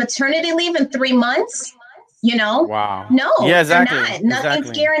give me maternity leave in 3 months? You know? Wow. No, yeah, exactly. They're not.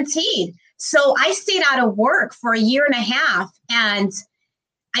 Nothing's guaranteed. So I stayed out of work for 1.5 years and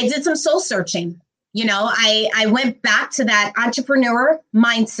I did some soul searching. You know, I went back to that entrepreneur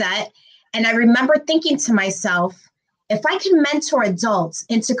mindset. And I remember thinking to myself, if I can mentor adults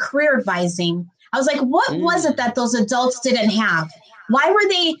into career advising, I was like, what was it that those adults didn't have? Why were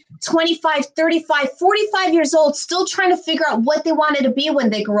they 25, 35, 45 years old, still trying to figure out what they wanted to be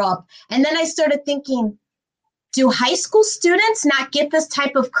when they grew up? And then I started thinking, do high school students not get this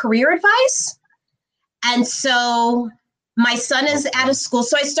type of career advice? And so my son is at a school.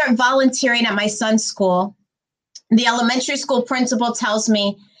 So I start volunteering at my son's school. The elementary school principal tells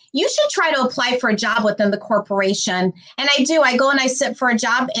me, you should try to apply for a job within the corporation. And I do. I go and I sit for a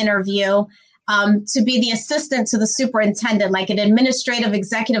job interview to be the assistant to the superintendent, like an administrative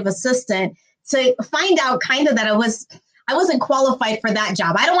executive assistant, to find out kind of that I wasn't qualified for that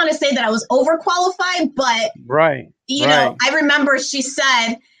job. I don't want to say that I was overqualified, but you know, I remember she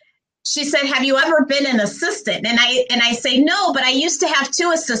said, have you ever been an assistant? And I say, no, but I used to have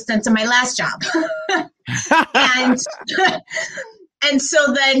 2 assistants in my last job. And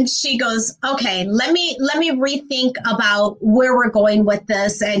so then she goes, okay, let me rethink about where we're going with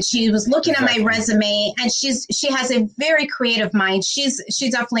this. And she was looking at my resume, and she has a very creative mind. She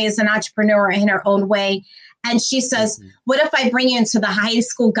definitely is an entrepreneur in her own way. And she says, what if I bring you into the high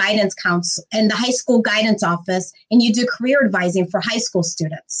school guidance council and the high school guidance office, and you do career advising for high school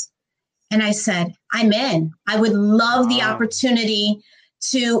students? And I said, I'm in. I would love the opportunity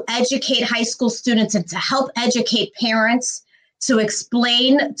to educate high school students and to help educate parents, to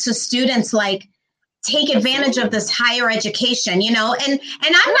explain to students, like, take advantage of this higher education, you know, and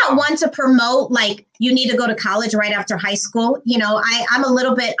I'm not one to promote, like, you need to go to college right after high school. You know, I'm a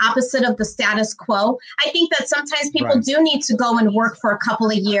little bit opposite of the status quo. I think that sometimes people do need to go and work for a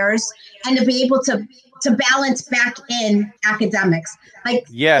couple of years and to be able to balance back in academics. Like,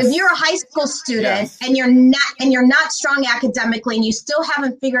 if you're a high school student and you're not strong academically and you still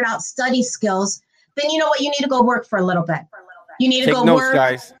haven't figured out study skills, then you know what, you need to go work for a little bit. You need to go work,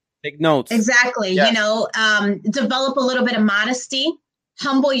 guys. Take notes. Exactly. Yes. You know, develop a little bit of modesty,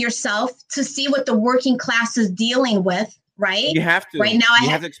 humble yourself to see what the working class is dealing with, right? You have to. Right now, I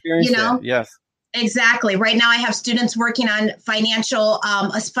have to experience, you know, that. Yes. Exactly. Right now, I have students working on a financial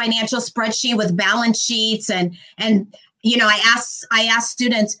spreadsheet with balance sheets, and you know, I ask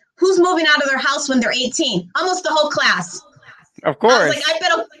students, who's moving out of their house when they're 18? Almost the whole class. Of course. I was like,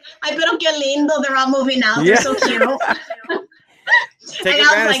 I bet que lindo. They're all moving out. They're so cute. Take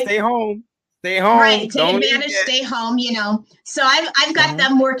advantage. Like, stay home. Stay home. Right. Take advantage. Stay home. You know. So I've got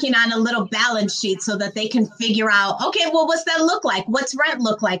them working on a little balance sheet so that they can figure out, okay, well, what's that look like? What's rent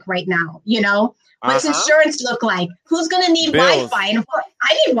look like right now? You know, what's insurance look like? Who's going to need Wi-Fi? And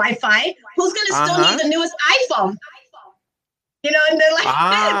I need Wi-Fi. Who's going to still need the newest iPhone? You know, and they're like,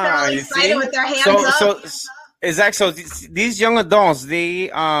 they're all excited with their hands up. So these young adults, they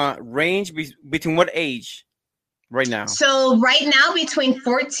range between what age right now? So right now, between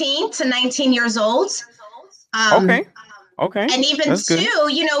 14 to 19 years old. Okay. And even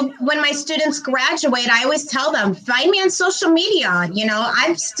you know, when my students graduate, I always tell them, find me on social media. You know,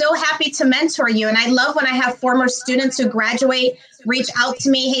 I'm still happy to mentor you. And I love when I have former students who graduate reach out to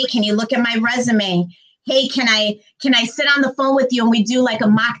me. Hey, can you look at my resume? Hey, can I sit on the phone with you and we do like a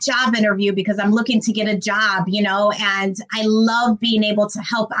mock job interview because I'm looking to get a job, you know? And I love being able to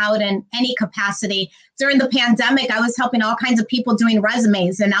help out in any capacity. During the pandemic, I was helping all kinds of people doing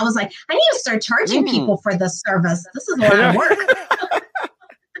resumes. And I was like, I need to start charging people for this service. This is a lot of work.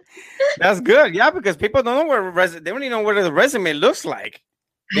 That's good. Yeah, because people don't know they don't even know what the resume looks like.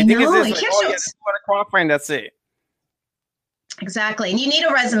 They think it's just like, this is what I qualify, and that's it. Exactly. And you need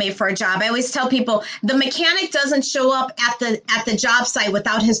a resume for a job. I always tell people the mechanic doesn't show up at the job site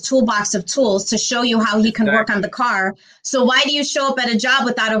without his toolbox of tools to show you how he can work on the car. So why do you show up at a job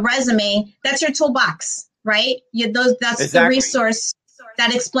without a resume? That's your toolbox, right? That's the resource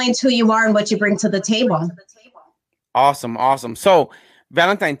that explains who you are and what you bring to the table. Awesome, awesome. So,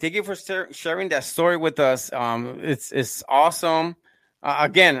 Valentine, thank you for sharing that story with us. It's awesome.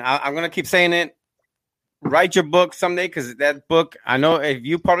 Again, I'm gonna keep saying it. Write your book someday, because that book, I know if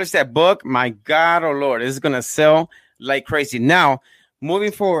you publish that book, my God, oh Lord, it's gonna sell like crazy. Now,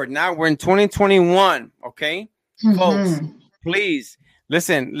 moving forward, now we're in 2021. Okay, folks, please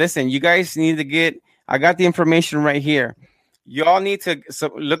listen. You guys need to get. I got the information right here. Y'all need to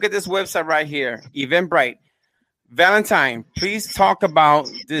look at this website right here, Eventbrite. Valentine, please talk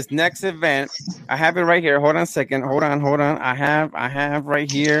about this next event. I have it right here. Hold on a second. Hold on. I have right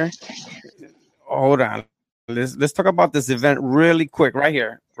here. Hold on. Let's talk about this event really quick. Right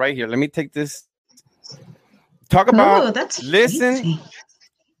here. Let me take this. Talk about listen crazy.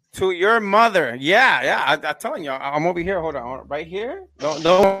 To your mother. Yeah. I'm telling you, I'm over here. Hold on. Right here. Don't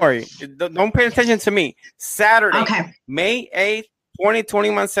worry. Don't pay attention to me. Saturday, okay. May 8th,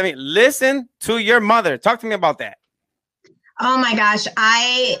 2021. Listen to your mother. Talk to me about that. Oh my gosh.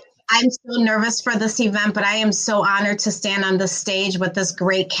 I'm so nervous for this event, but I am so honored to stand on the stage with this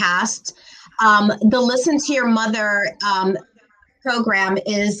great cast. The Listen to Your Mother program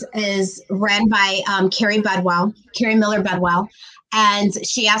is ran by Carrie Miller Bedwell, and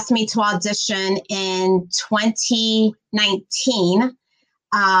she asked me to audition in 2019.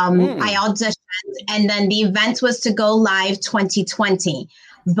 I auditioned, and then the event was to go live 2020.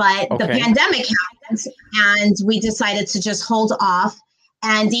 But the pandemic happened, and we decided to just hold off.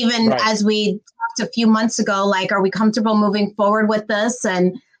 And even as we talked a few months ago, like, are we comfortable moving forward with this?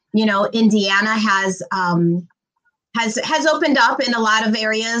 And, you know, Indiana has opened up in a lot of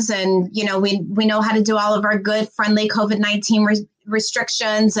areas. And, you know, we know how to do all of our good, friendly COVID-19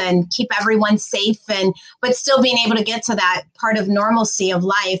 restrictions and keep everyone safe, but still being able to get to that part of normalcy of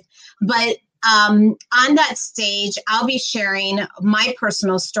life. But on that stage, I'll be sharing my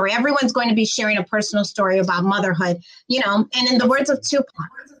personal story. Everyone's going to be sharing a personal story about motherhood, you know, and in the words of Tupac,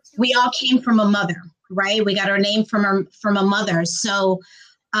 we all came from a mother, right? We got our name from a mother. So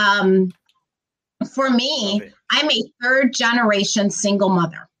for me, I'm a third generation single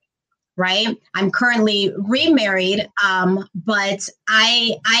mother, right? I'm currently remarried, but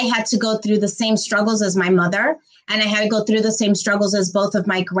I had to go through the same struggles as my mother. And I had to go through the same struggles as both of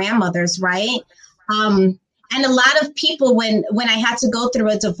my grandmothers, right? And a lot of people, when I had to go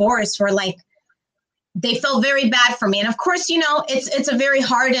through a divorce, were like, they felt very bad for me. And of course, you know, it's a very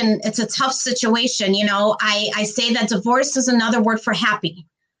hard and it's a tough situation. You know, I say that divorce is another word for happy.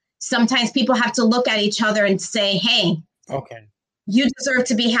 Sometimes people have to look at each other and say, hey, okay, you deserve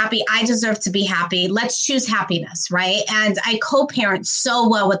to be happy. I deserve to be happy. Let's choose happiness, right? And I co-parent so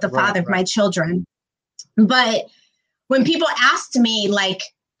well with the father of my children. But when people asked me, like,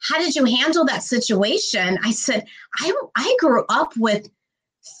 how did you handle that situation? I said, I grew up with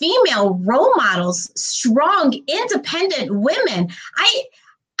female role models, strong, independent women. I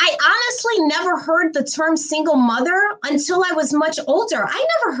honestly never heard the term single mother until I was much older. I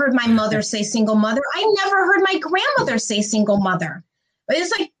never heard my mother say single mother. I never heard my grandmother say single mother.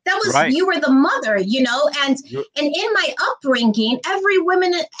 It's like, that was, you were the mother, you know, and in my upbringing, every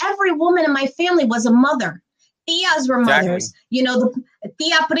woman in my family was a mother. Tias were mothers, you know, the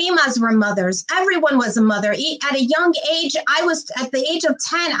tia primas were mothers. Everyone was a mother. At a young age, at the age of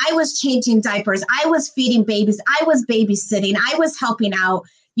 10, I was changing diapers. I was feeding babies. I was babysitting. I was helping out,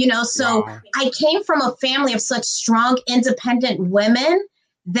 you know, so I came from a family of such strong, independent women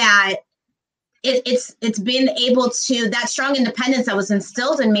that it's been able to, that strong independence that was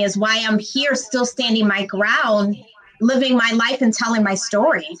instilled in me is why I'm here still standing my ground, living my life and telling my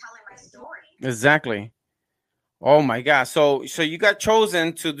story. Exactly. Oh my God. So you got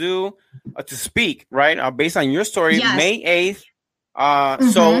chosen to do, to speak, right? Based on your story, May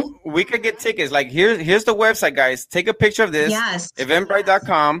 8th. So we could get tickets. Like here's the website, guys. Take a picture of this,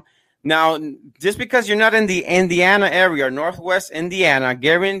 eventbrite.com. Now, just because you're not in the Indiana area, Northwest Indiana,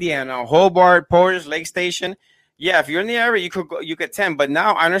 Gary, Indiana, Hobart, Portage, Lake Station, yeah, if you're in the area, you could attend. But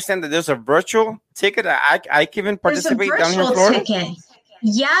now I understand that there's a virtual ticket. I can even participate down here in Florida. Ticket.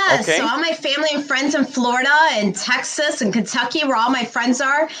 Yes. Okay. So all my family and friends in Florida and Texas and Kentucky, where all my friends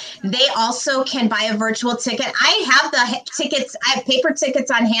are, they also can buy a virtual ticket. I have the tickets. I have paper tickets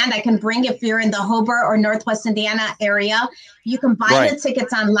on hand. I can bring if you're in the Hobart or Northwest Indiana area. You can buy the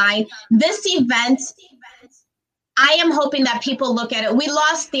tickets online. This event, I am hoping that people look at it. We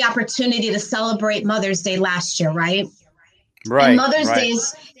lost the opportunity to celebrate Mother's Day last year, right? Right. And Mother's Day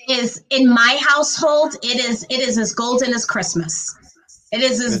is in my household, it is as golden as Christmas. It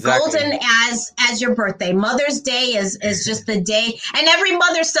is as golden as your birthday. Mother's Day is just the day, and every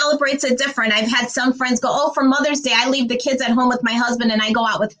mother celebrates it different. I've had some friends go, oh, for Mother's Day, I leave the kids at home with my husband and I go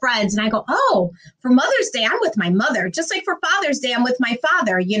out with friends. And I go, oh, for Mother's Day, I'm with my mother. Just like for Father's Day, I'm with my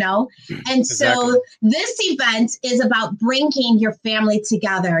father, you know? And so this event is about bringing your family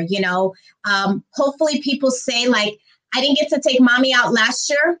together, you know? Hopefully people say like, I didn't get to take mommy out last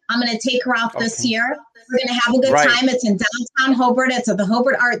year. I'm going to take her out this year. We're going to have a good time. It's in downtown Hobart. It's at the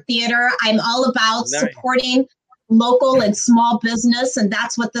Hobart Art Theater. I'm all about supporting local and small business, and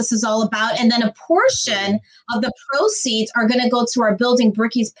that's what this is all about. And then a portion of the proceeds are going to go to our Building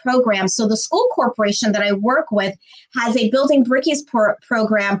Brickies program. So the school corporation that I work with has a Building Brickies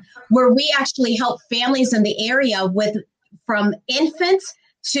program where we actually help families in the area with from infants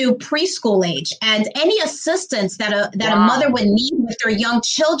to preschool age, and any assistance that a mother would need with their young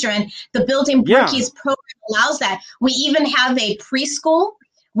children. The Building Brickies program allows that. We even have a preschool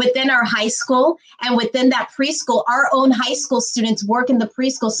within our high school, and within that preschool, our own high school students work in the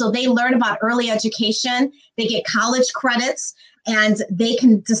preschool, so they learn about early education. They get college credits, and they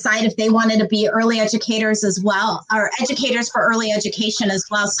can decide if they wanted to be early educators as well, or educators for early education as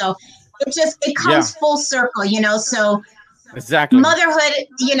well. So it comes full circle, you know. So motherhood,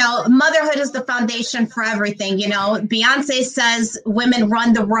 you know, motherhood is the foundation for everything. You know, Beyonce says women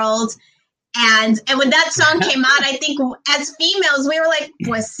run the world. And when that song came out, I think as females, we were like,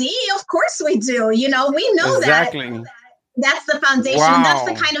 well, see, of course we do. You know, we know that. That's the foundation. And that's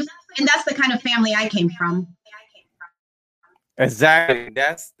the kind of family I came from. Exactly.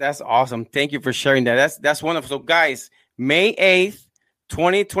 That's awesome. Thank you for sharing that. That's wonderful. So guys, May 8th,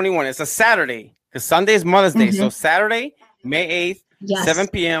 2021. It's a Saturday because Sunday is Mother's Day. So Saturday, May 8th, 7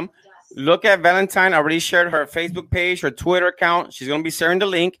 p.m. Look at Valentine. I already shared her Facebook page, her Twitter account. She's going to be sharing the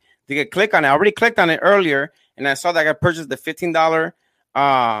link. You can click on it. I already clicked on it earlier, and I saw that I purchased the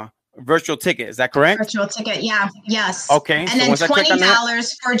 $15 virtual ticket. Is that correct? Virtual ticket, yeah. Yes. Okay. And then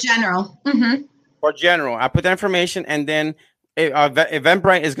 $20 for general. For general. I put that information, and then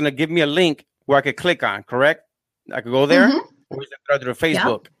Eventbrite is going to give me a link where I could click on, correct? I could go there? Or is it through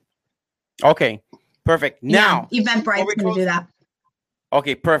Facebook? Okay. Perfect. Now, Eventbrite's going to do that.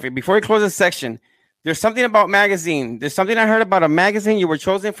 Okay, perfect. Before we close this section, there's something about magazine. There's something I heard about a magazine. You were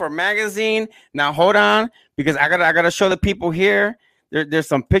chosen for a magazine. Now hold on, because I gotta show the people here. There's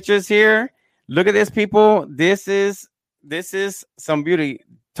some pictures here. Look at this, people. This is some beauty.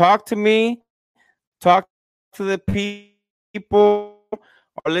 Talk to me. Talk to the people.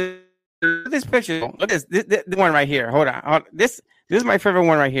 Look at this picture. Look at this one right here. Hold on. This is my favorite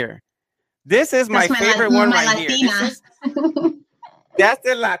one right here. This is my favorite one right here. That's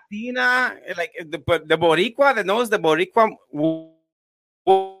the Latina, like the Boricua, that knows the Boricua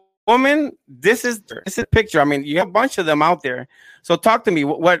woman. This is a picture. I mean, you have a bunch of them out there. So talk to me.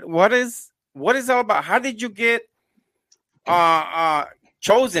 What is all about? How did you get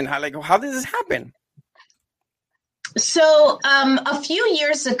chosen? How did this happen? So a few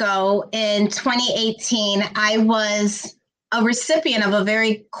years ago in 2018, I was a recipient of a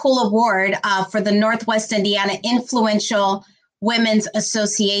very cool award for the Northwest Indiana Influential Women's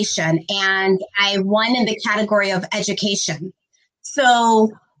Association, and I won in the category of education.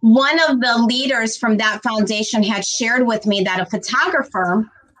 So one of the leaders from that foundation had shared with me that a photographer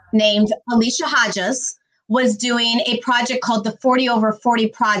named Alicia Hodges was doing a project called the 40 over 40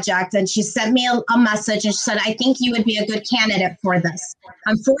 project, and she sent me a message and she said, I think you would be a good candidate for this.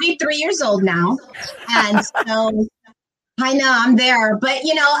 I'm 43 years old now, and so I know I'm there, but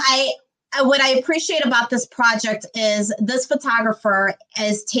you know, what I appreciate about this project is this photographer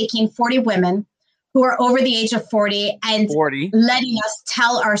is taking 40 women who are over the age of 40 and letting us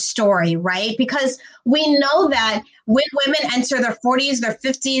tell our story, right? Because we know that when women enter their 40s, their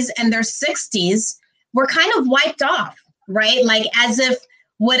 50s, and their 60s, we're kind of wiped off, right? Like as if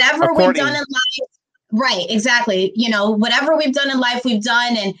whatever we've done in life, right, exactly. You know, whatever we've done in life, we've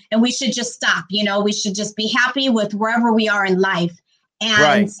done, and we should just stop. You know, we should just be happy with wherever we are in life.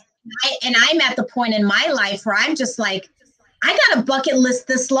 And I'm at the point in my life where I'm just like, I got a bucket list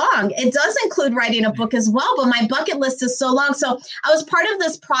this long. It does include writing a book as well, but my bucket list is so long. So I was part of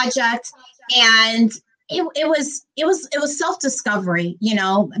this project, and it was self-discovery, you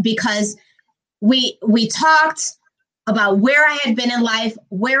know, because we talked about where I had been in life,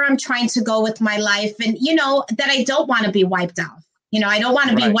 where I'm trying to go with my life, and, you know, that I don't want to be wiped off. You know, I don't want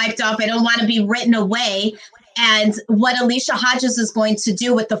to be wiped off. I don't want to be written away. And what Alicia Hodges is going to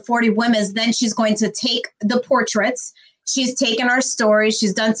do with the 40 women is then she's going to take the portraits. She's taken our stories.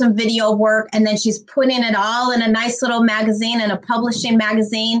 She's done some video work, and then she's putting it all in a nice little magazine, in a publishing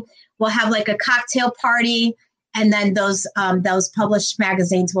magazine. We'll have like a cocktail party and then those published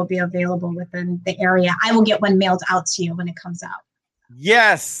magazines will be available within the area. I will get one mailed out to you when it comes out.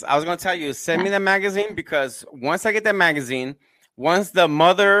 Yes, I was going to tell you, send me that magazine, because once I get that magazine, once the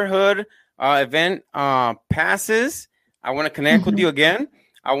motherhood event passes, I want to connect with you again.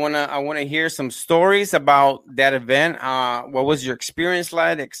 I want to hear some stories about that event. What was your experience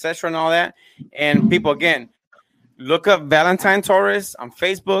like, etc., and all that. And people, again, look up Valentine Torres on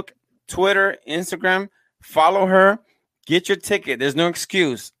Facebook, Twitter, Instagram. Follow her. Get your ticket. There's no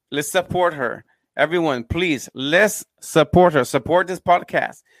excuse. Let's support her. Everyone, please, let's support her. Support this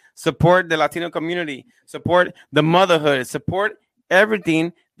podcast. Support the Latino community. Support the motherhood. Support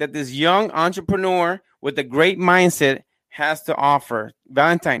everything that this young entrepreneur with a great mindset has to offer.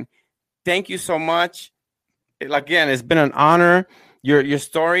 Valentine, thank you so much. Again, it's been an honor. Your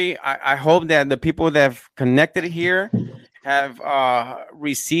story, I hope that the people that have connected here have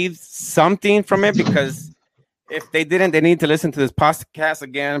received something from it, because if they didn't, they need to listen to this podcast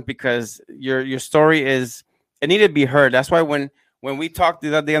again, because your story it needed to be heard. That's why when we talked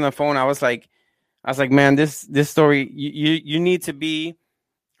the other day on the phone, I was like, man, this story, you need to be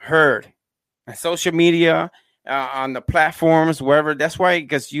heard on social media, on the platforms, wherever. That's why,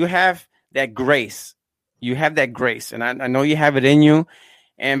 because you have that grace. You have that grace, and I know you have it in you.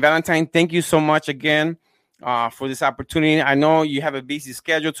 And Valentine, thank you so much again for this opportunity. I know you have a busy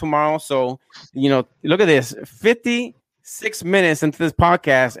schedule tomorrow, so look at this, 56 minutes into this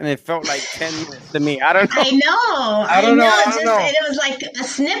podcast, and it felt like 10 minutes to me. I don't know. I don't know. It was like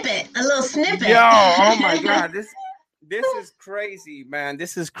a little snippet. Yo, oh my God, this is crazy, man.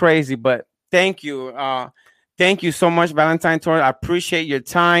 This is crazy. But thank you, so much, Valentine Torres. I appreciate your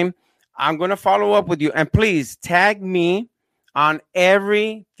time. I'm going to follow up with you, and please tag me on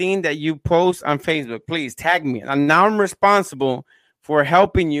everything that you post on Facebook. Please tag me. And now I'm responsible for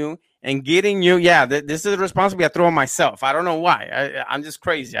helping you and getting you. Yeah, this is a responsibility I throw on myself. I don't know why. I'm just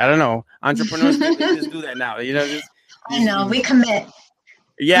crazy. I don't know. Entrepreneurs just do that now. I know. We commit.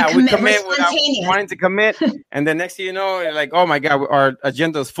 Yeah, we commit without wanting to commit. And then next thing you know, like, oh my God, our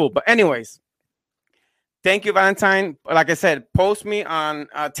agenda is full. But anyways, thank you, Valentine. Like I said, post me on,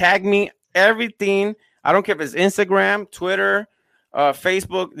 tag me, everything. I don't care if it's Instagram, Twitter,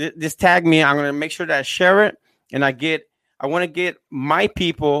 Facebook. Just tag me. I'm going to make sure that I share it. And I want to get my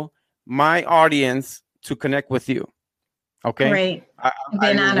people, my audience to connect with you. Okay? Great.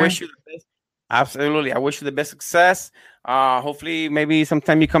 I wish you the best. Absolutely. I wish you the best success. Hopefully, maybe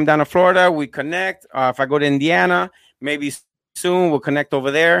sometime you come down to Florida, we connect. If I go to Indiana, maybe soon we'll connect over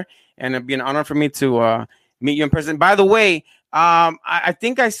there. And it'd be an honor for me to meet you in person. By the way, I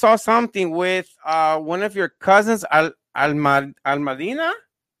think I saw something with one of your cousins, Almadina.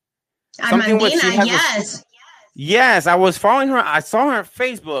 Almadina, yes. Yes, I was following her. I saw her on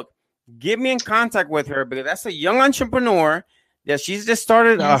Facebook. Get me in contact with her, because that's a young entrepreneur that she's just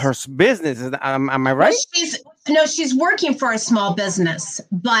started her business. Am I right? She's working for a small business,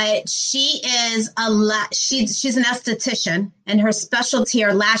 but she is she's an esthetician, and her specialty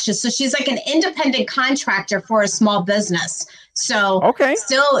are lashes. So she's like an independent contractor for a small business. So her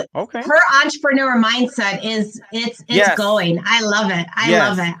entrepreneur mindset it's going. I love it. I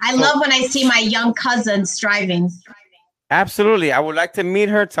love it. I love when I see my young cousins striving. Absolutely. I would like to meet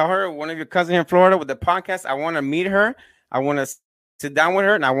her. Tell her, one of your cousins in Florida with the podcast, I want to meet her. I want to sit down with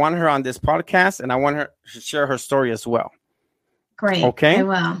her, and I want her on this podcast, and I want her to share her story as well. Great. Okay. I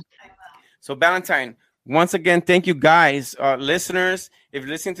will. So Valentine, once again, thank you guys, listeners. If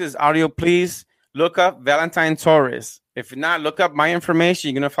you're listening to this audio, please look up Valentine Torres. If not, look up my information.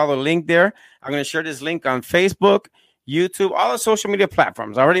 You're going to follow the link there. I'm going to share this link on Facebook, YouTube, all the social media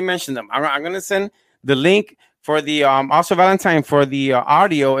platforms. I already mentioned them. I'm going to send the link for the also Valentine for the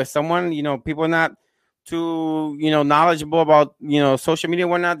audio. If someone, people are not too knowledgeable about social media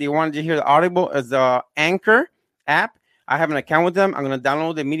and whatnot, they wanted to hear the audible as the Anchor app. I have an account with them. I'm going to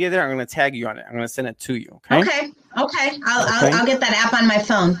download the media there. I'm going to tag you on it. I'm going to send it to you. Okay. I'll get that app on my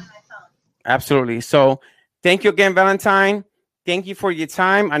phone. Absolutely. So thank you again, Valentine. Thank you for your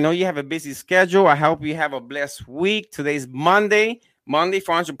time. I know you have a busy schedule. I hope you have a blessed week. Today's Monday. Monday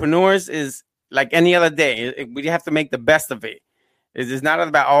for entrepreneurs is like any other day. We have to make the best of it. It's not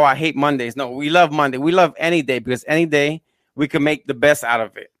about, I hate Mondays. No, we love Monday. We love any day, because any day we can make the best out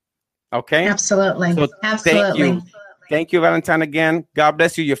of it. Okay? Absolutely. So absolutely. Thank you, Valentine, again. God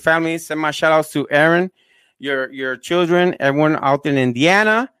bless you, your family. Send my shout outs to Aaron, your children, everyone out in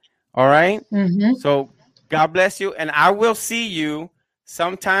Indiana. All right? Mm-hmm. So God bless you. And I will see you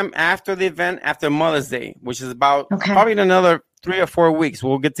sometime after the event, after Mother's Day, which is about probably in another 3 or 4 weeks.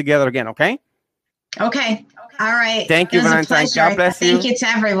 We'll get together again. Okay? Okay. All right. Thank you, Valentine. God bless you. Thank you to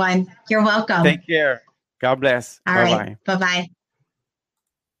everyone. You're welcome. Take care. God bless. All right. Bye-bye.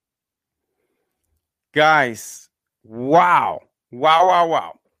 Guys, wow. Wow, wow,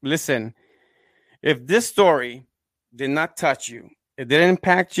 wow. Listen, if this story did not touch you, it didn't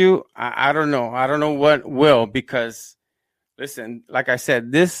impact you, I don't know. I don't know what will, because listen, like I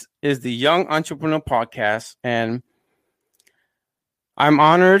said, this is the Young Entrepreneur Podcast, and I'm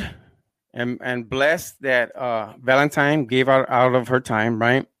honored and blessed that Valentine gave out of her time,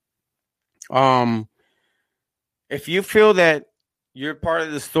 right? If you feel that you're part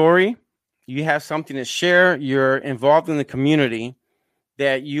of the story, you have something to share, you're involved in the community,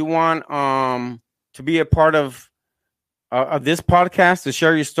 that you want to be a part of this podcast, to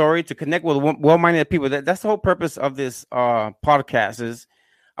share your story, to connect with well-minded people. That's the whole purpose of this podcast. Is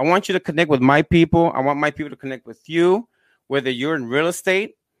I want you to connect with my people. I want my people to connect with you, whether you're in real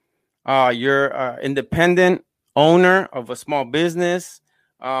estate, you're independent owner of a small business,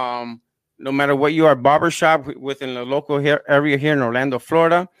 no matter what you are, barbershop within the local area here in Orlando,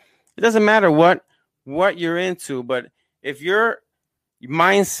 Florida. It doesn't matter what you're into, but if your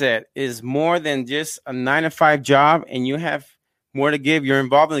mindset is more than just a 9-to-5 job and you have more to give, you're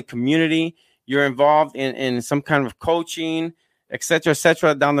involved in the community, you're involved in some kind of coaching, et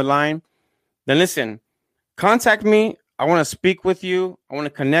cetera, down the line, then listen, contact me. I want to speak with you. I want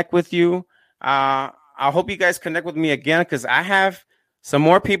to connect with you. I hope you guys connect with me again, because I have some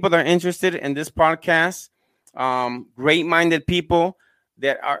more people that are interested in this podcast. Great-minded people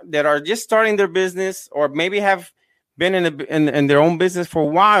that are just starting their business, or maybe have been in their own business for a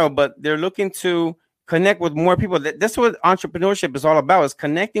while, but they're looking to connect with more people. That's what entrepreneurship is all about, is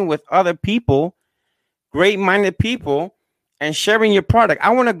connecting with other people, great-minded people, and sharing your product.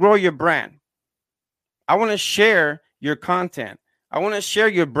 I want to grow your brand. I want to share your content. I want to share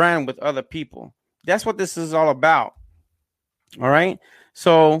your brand with other people. That's what this is all about. All right.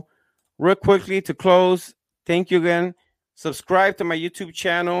 So real quickly to close, thank you again. Subscribe to my YouTube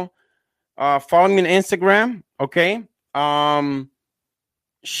channel. Follow me on Instagram. Okay.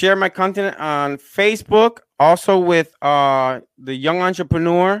 Share my content on Facebook, also with the Young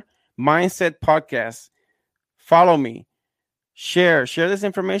Entrepreneur Mindset Podcast. Follow me. Share this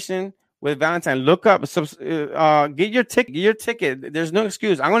information with Valentine. Look up, get your ticket. There's no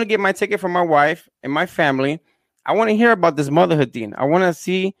excuse. I'm going to get my ticket for my wife and my family. I want to hear about this motherhood thing. I want to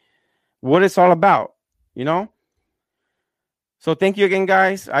see what it's all about, you know? So thank you again,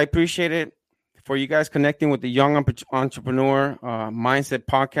 guys. I appreciate it for you guys connecting with the Young Entrepreneur Mindset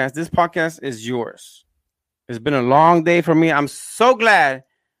Podcast. This podcast is yours. It's been a long day for me. I'm so glad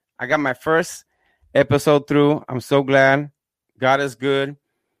I got my first episode through. I'm so glad. God is good.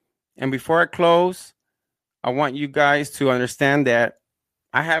 And before I close, I want you guys to understand that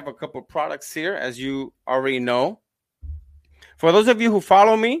I have a couple products here, as you already know. For those of you who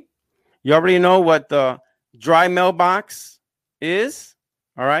follow me, you already know what the dry mailbox is.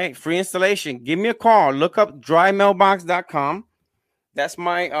 All right. Free installation. Give me a call. Look up drymailbox.com. That's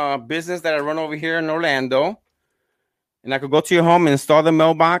my business that I run over here in Orlando. And I could go to your home and install the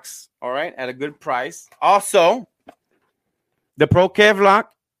mailbox. All right. At a good price. Also, the Pro Kevlar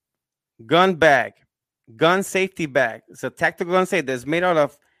gun bag, gun safety bag. It's a tactical gun safety that's made out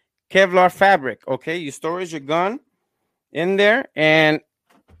of Kevlar fabric. Okay. You store your gun in there. And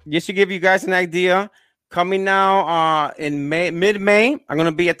just to give you guys an idea, coming now in mid-May, I'm going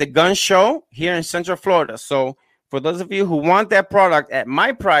to be at the gun show here in Central Florida. So for those of you who want that product at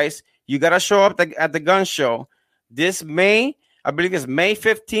my price, you got to show up at the gun show this May. I believe it's May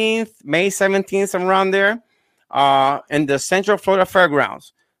 15th, May 17th, somewhere around there, in the Central Florida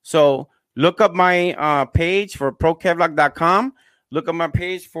Fairgrounds. So look up my page for ProKevlar.com. Look up my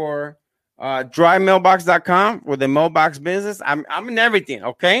page for drymailbox.com, with the mailbox business. I'm in everything,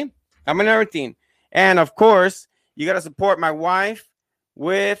 okay? I'm in everything. And of course, you got to support my wife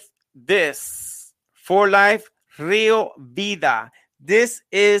with this For Life Rio Vida. This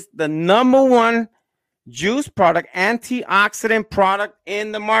is the #1 juice product, antioxidant product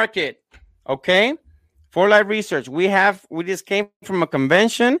in the market. Okay. For Life Research. We just came from a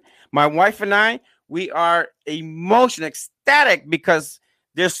convention. My wife and I, we are emotional, ecstatic, because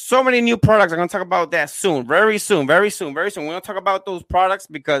there's so many new products. I'm going to talk about that soon. Very soon. We're going to talk about those products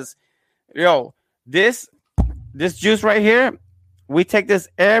because, this juice right here, we take this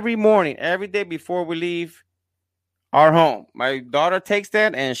every morning, every day before we leave our home. My daughter takes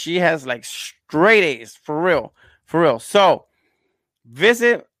that and she has like straight A's, for real. So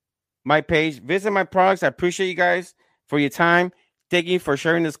visit my page, visit my products. I appreciate you guys for your time. Thank you for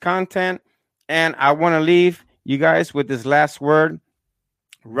sharing this content. And I want to leave you guys with this last word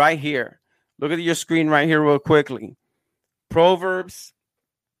right here. Look at your screen right here real quickly. Proverbs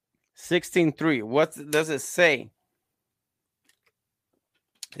 16:3. What does it say?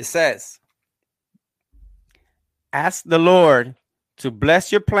 It says, ask the Lord to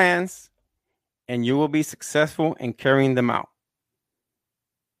bless your plans, and you will be successful in carrying them out.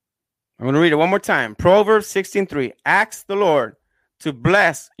 I'm going to read it one more time. Proverbs 16:3. Ask the Lord to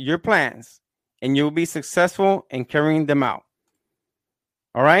bless your plans, and you will be successful in carrying them out.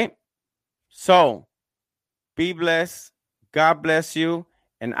 All right? So, be blessed. God bless you.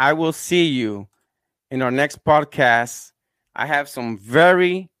 And I will see you in our next podcast. I have some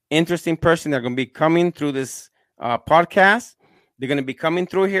very interesting person that are going to be coming through this podcast. They're going to be coming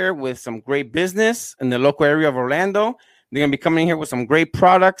through here with some great business in the local area of Orlando. They're going to be coming here with some great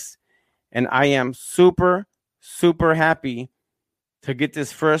products. And I am super, super happy to get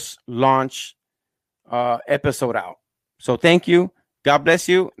this first launch episode out. So thank you. God bless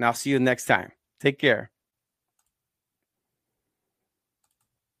you. And I'll see you next time. Take care.